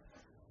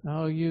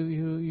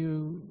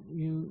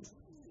 you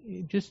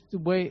just the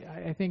way."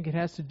 I think it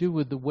has to do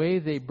with the way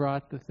they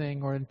brought the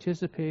thing, or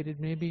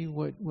anticipated maybe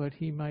what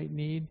he might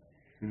need,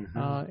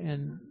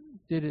 and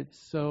did it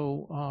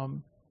so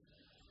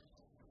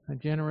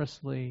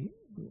generously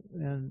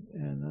and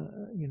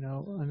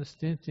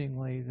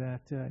unstintingly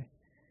that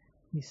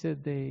he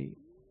said they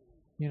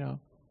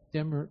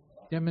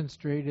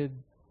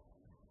demonstrated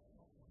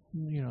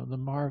the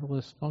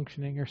marvelous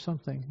functioning or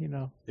something,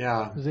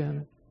 Yeah.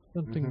 Zen,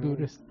 something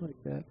Buddhist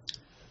like that.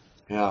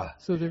 Yeah.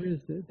 So there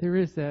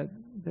is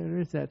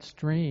that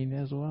strain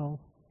as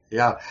well.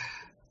 Yeah.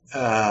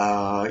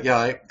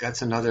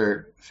 That's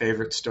another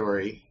favorite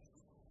story,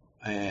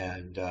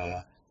 and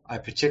I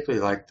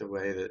particularly like the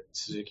way that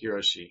Suzuki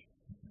Roshi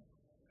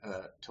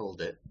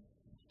told it,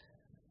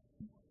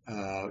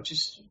 which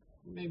is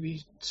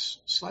maybe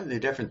slightly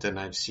different than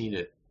I've seen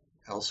it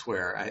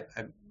elsewhere.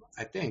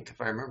 I think, if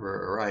I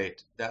remember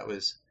right, that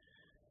was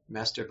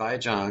Master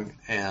Baizhang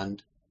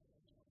and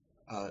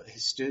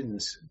his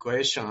students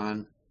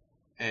Guishan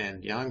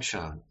and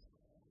Yangshan,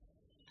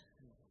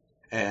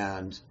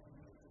 and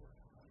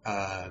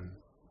Master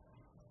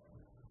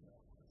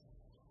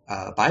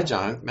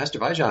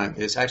Baizhang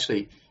is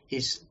actually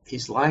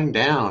he's lying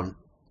down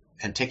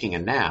and taking a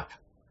nap,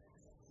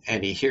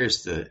 and he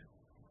hears the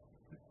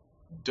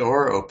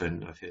door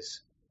open of his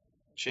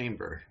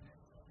chamber,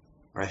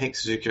 or I think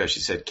Suzuki Roshi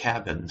said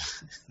cabin,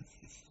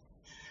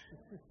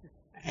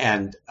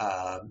 and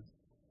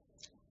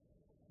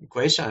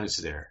Guishan is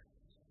there,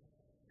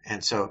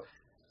 and so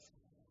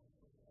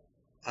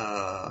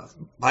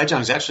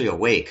Baizhang's actually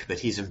awake, but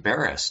he's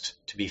embarrassed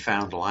to be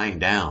found lying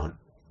down,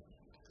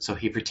 so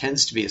he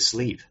pretends to be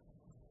asleep.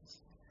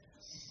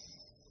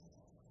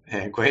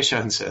 And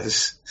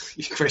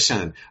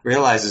Guishan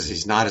realizes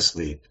he's not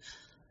asleep,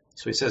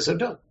 so he says,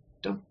 "Oh,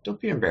 don't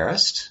be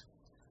embarrassed.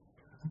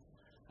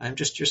 I'm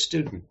just your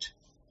student."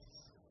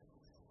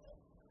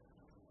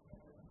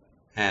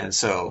 And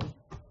so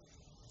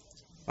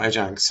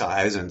Baizhang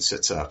sighs and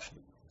sits up.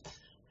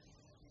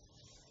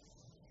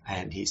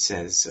 And he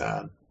says,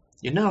 I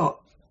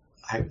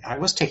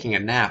was taking a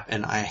nap,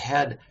 and I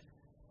had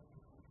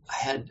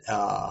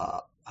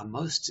a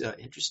most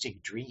interesting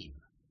dream.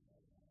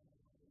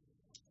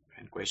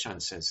 And Guishan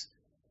says,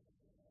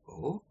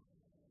 "Oh?"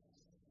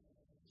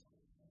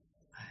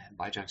 And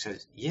Baizhang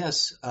says,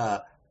 "Yes.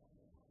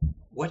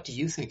 What do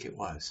you think it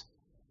was?"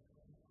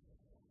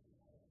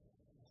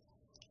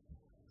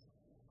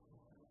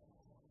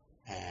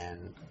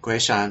 And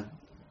Guishan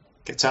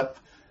gets up,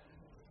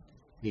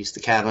 leaves the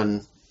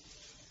cabin,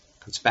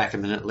 comes back a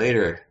minute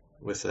later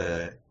with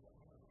a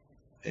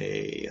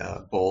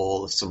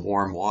bowl of some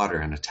warm water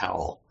and a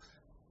towel,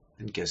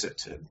 and gives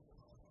it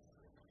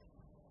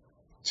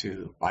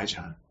to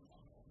Baizhang.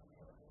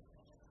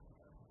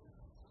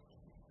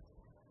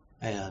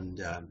 And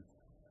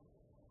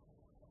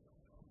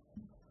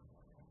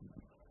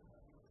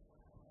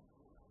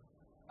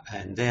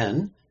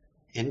then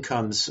in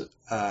comes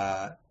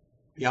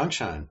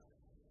Yangshan,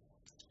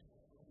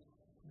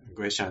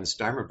 Guishan's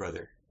Dharma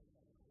brother,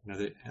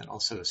 and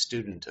also a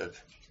student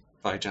of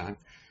Baizhang.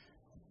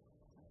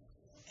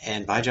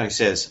 And Baizhang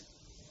says,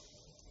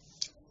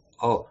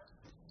 "Oh,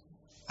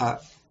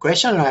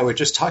 Guishan and I were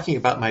just talking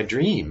about my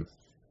dream."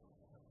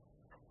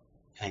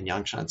 And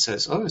Yangshan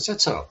says, "Oh, is that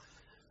so?"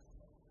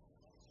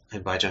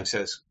 And Baizhang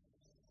says,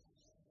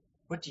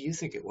 "What do you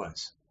think it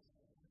was?"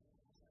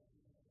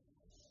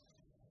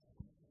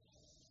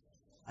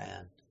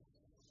 And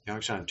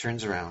Yangshan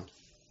turns around,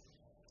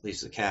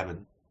 leaves the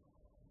cabin,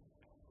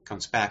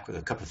 comes back with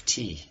a cup of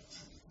tea,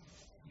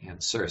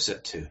 and serves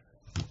it to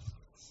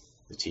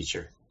the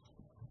teacher.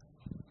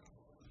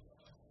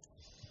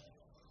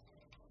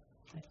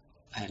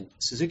 And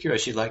Suzuki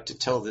Roshi liked to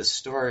tell this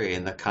story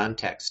in the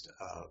context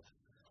of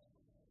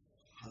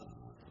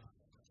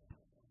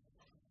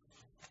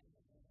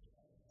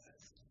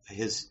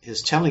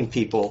his telling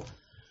people,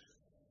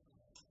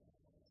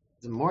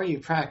 the more you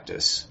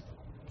practice,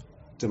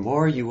 the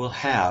more you will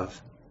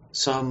have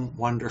some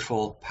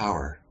wonderful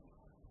power.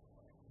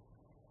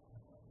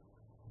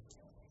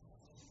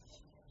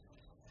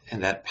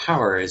 And that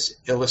power is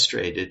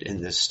illustrated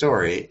in this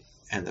story,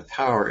 and the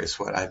power is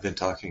what I've been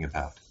talking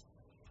about.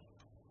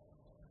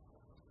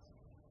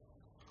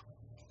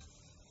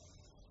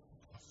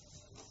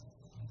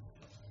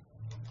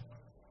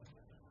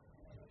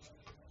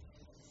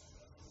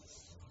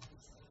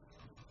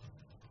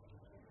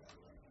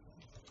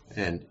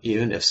 And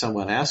even if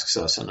someone asks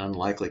us an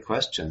unlikely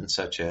question,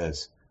 such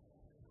as,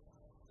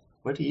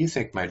 "What do you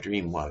think my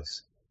dream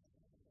was?"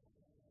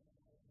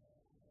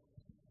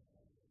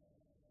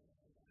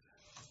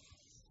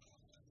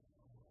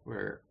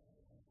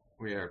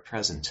 We are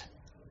present.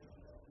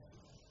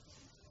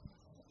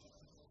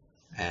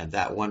 And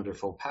that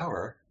wonderful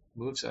power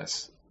moves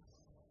us.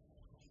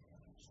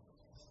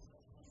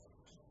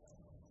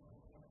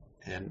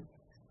 And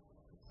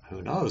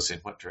who knows in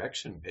what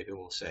direction? Maybe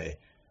we'll say,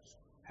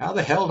 "How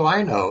the hell do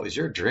I know? Is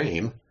your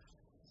dream?"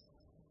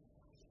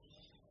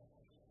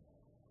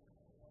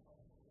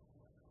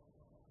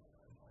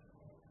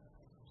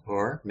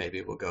 Or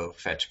maybe we'll go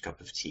fetch a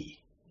cup of tea.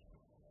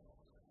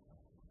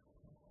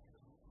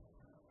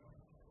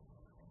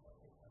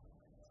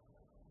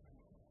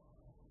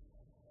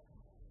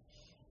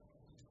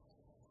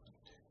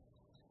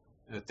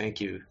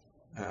 Thank you,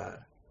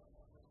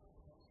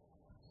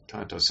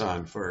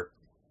 Tanto-san, for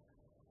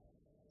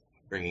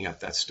bringing up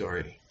that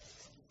story.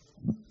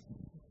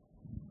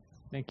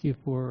 Thank you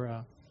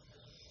for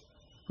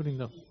putting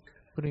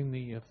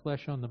the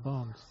flesh on the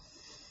bones.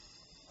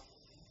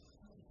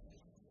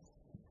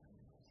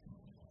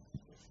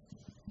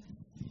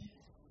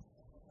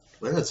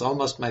 Well, it's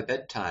almost my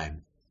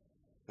bedtime,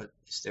 but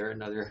is there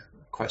another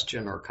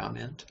question or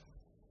comment?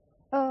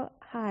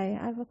 Hi,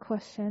 I have a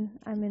question.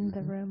 I'm in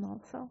the room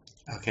also.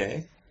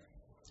 Okay.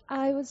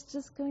 I was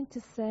just going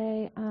to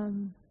say,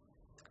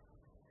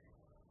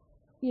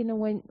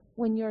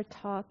 when you're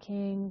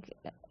talking,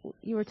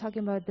 you were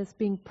talking about this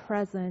being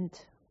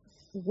present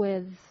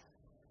with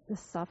the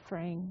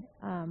suffering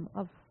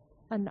of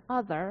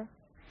another.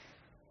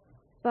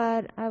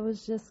 But I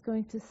was just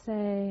going to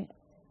say,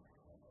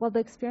 well, the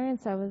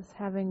experience I was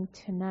having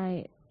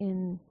tonight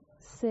in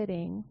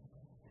sitting,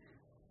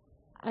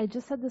 I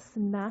just had this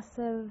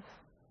massive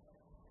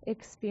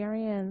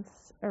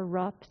experience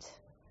erupt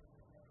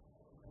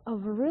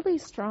of really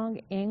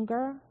strong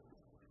anger.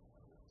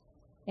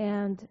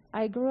 And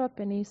I grew up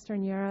in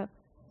Eastern Europe.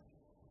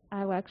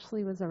 I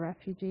actually was a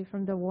refugee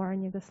from the war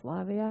in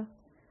Yugoslavia.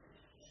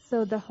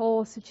 So the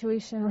whole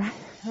situation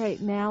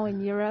right now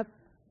in Europe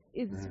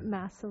is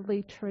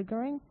massively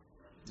triggering.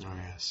 Oh,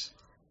 yes.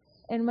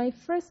 And my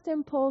first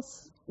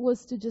impulse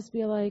was to just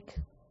be like,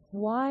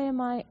 why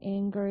am I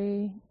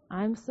angry?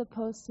 I'm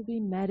supposed to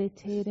be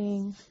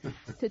meditating,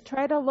 to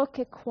try to look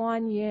at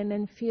Kuan Yin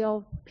and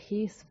feel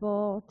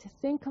peaceful, to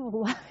think of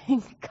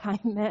loving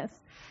kindness.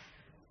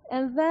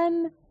 And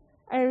then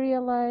I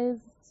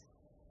realized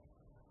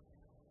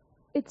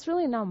it's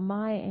really not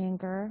my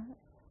anger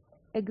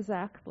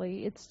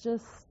exactly. It's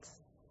just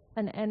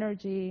an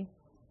energy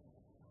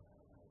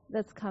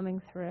that's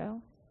coming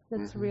through,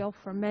 that's real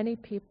for many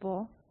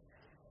people.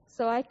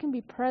 So I can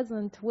be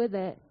present with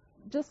it,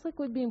 just like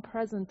with being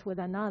present with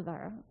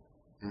another.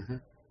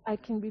 I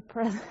can be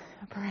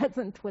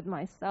present with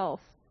myself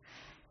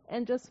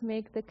and just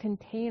make the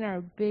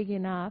container big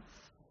enough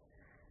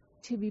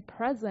to be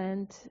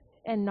present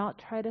and not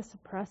try to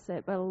suppress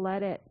it, but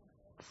let it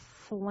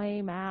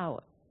flame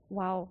out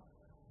while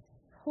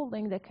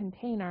holding the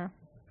container.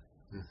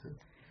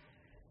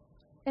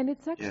 And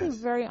it's actually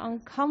very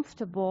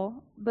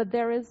uncomfortable, but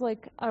there is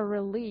like a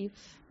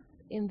relief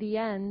in the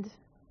end.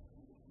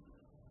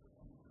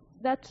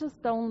 That's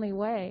just the only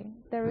way.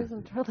 There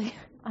isn't really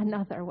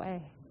another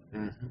way.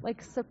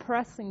 Like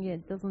suppressing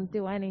it doesn't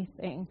do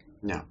anything.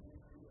 No.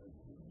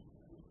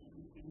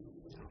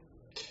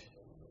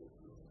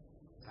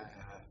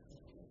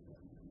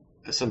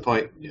 At some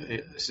point,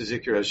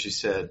 Suzuki Roshi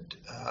said,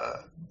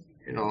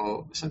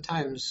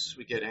 sometimes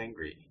we get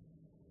angry.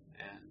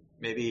 And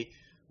maybe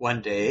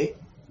one day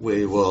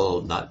we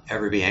will not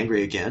ever be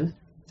angry again.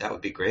 That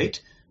would be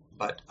great.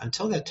 But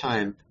until that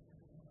time,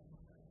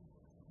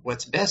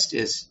 what's best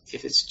is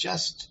if it's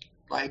just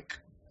like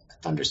a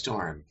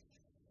thunderstorm,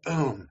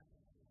 boom,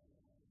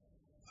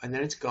 and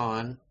then it's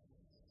gone,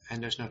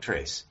 and there's no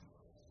trace.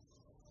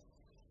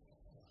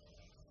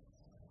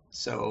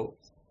 So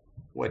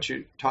what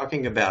you're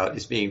talking about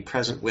is being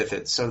present with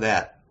it so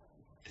that,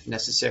 if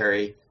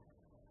necessary,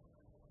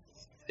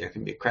 there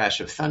can be a crash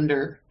of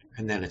thunder,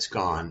 and then it's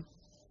gone,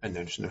 and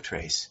there's no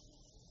trace.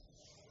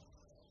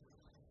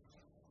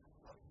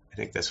 I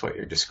think that's what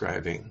you're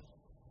describing.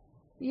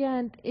 Yeah,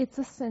 and it's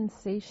a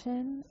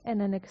sensation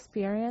and an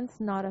experience,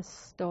 not a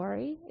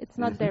story. It's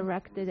not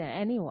directed at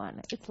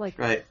anyone. It's like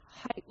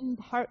heightened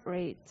heart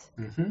rate,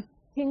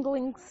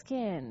 tingling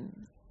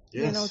skin,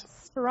 Yes.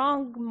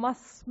 strong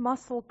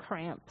muscle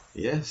cramps.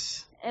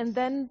 Yes. And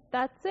then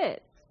that's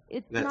it.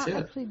 It's That's not it.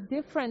 actually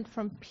different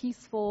from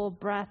peaceful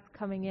breath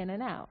coming in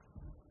and out.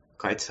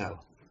 Quite so.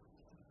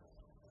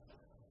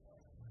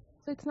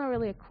 So it's not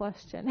really a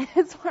question.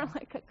 It's more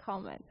like a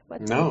comment.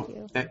 But No. thank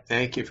you.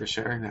 Thank you for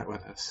sharing that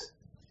with us.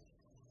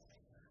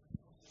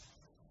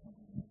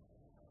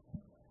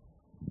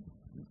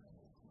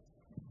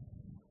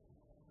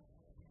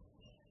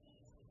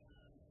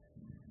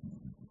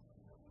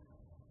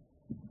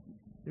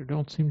 There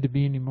don't seem to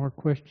be any more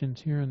questions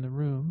here in the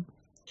room.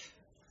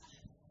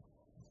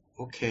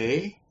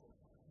 Okay.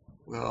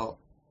 Well,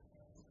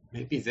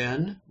 maybe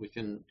then we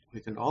can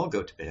all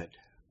go to bed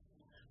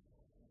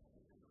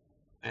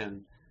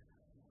and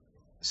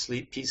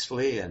sleep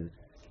peacefully and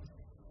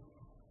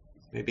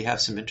maybe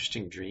have some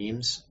interesting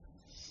dreams,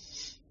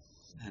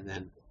 and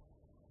then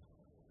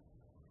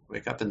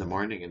wake up in the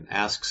morning and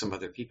ask some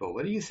other people,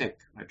 what do you think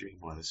my dream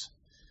was?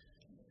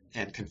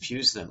 And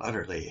confuse them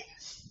utterly.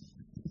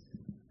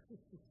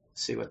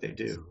 See what they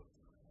do.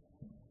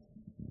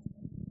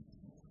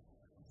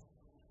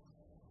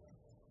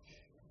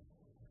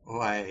 Oh,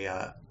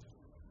 I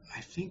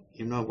think,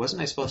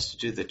 wasn't I supposed to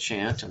do the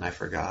chant and I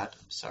forgot?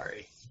 I'm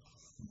sorry.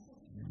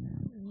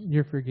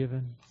 You're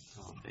forgiven.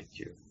 Oh, thank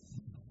you.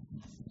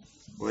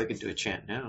 Well, I could do a chant now.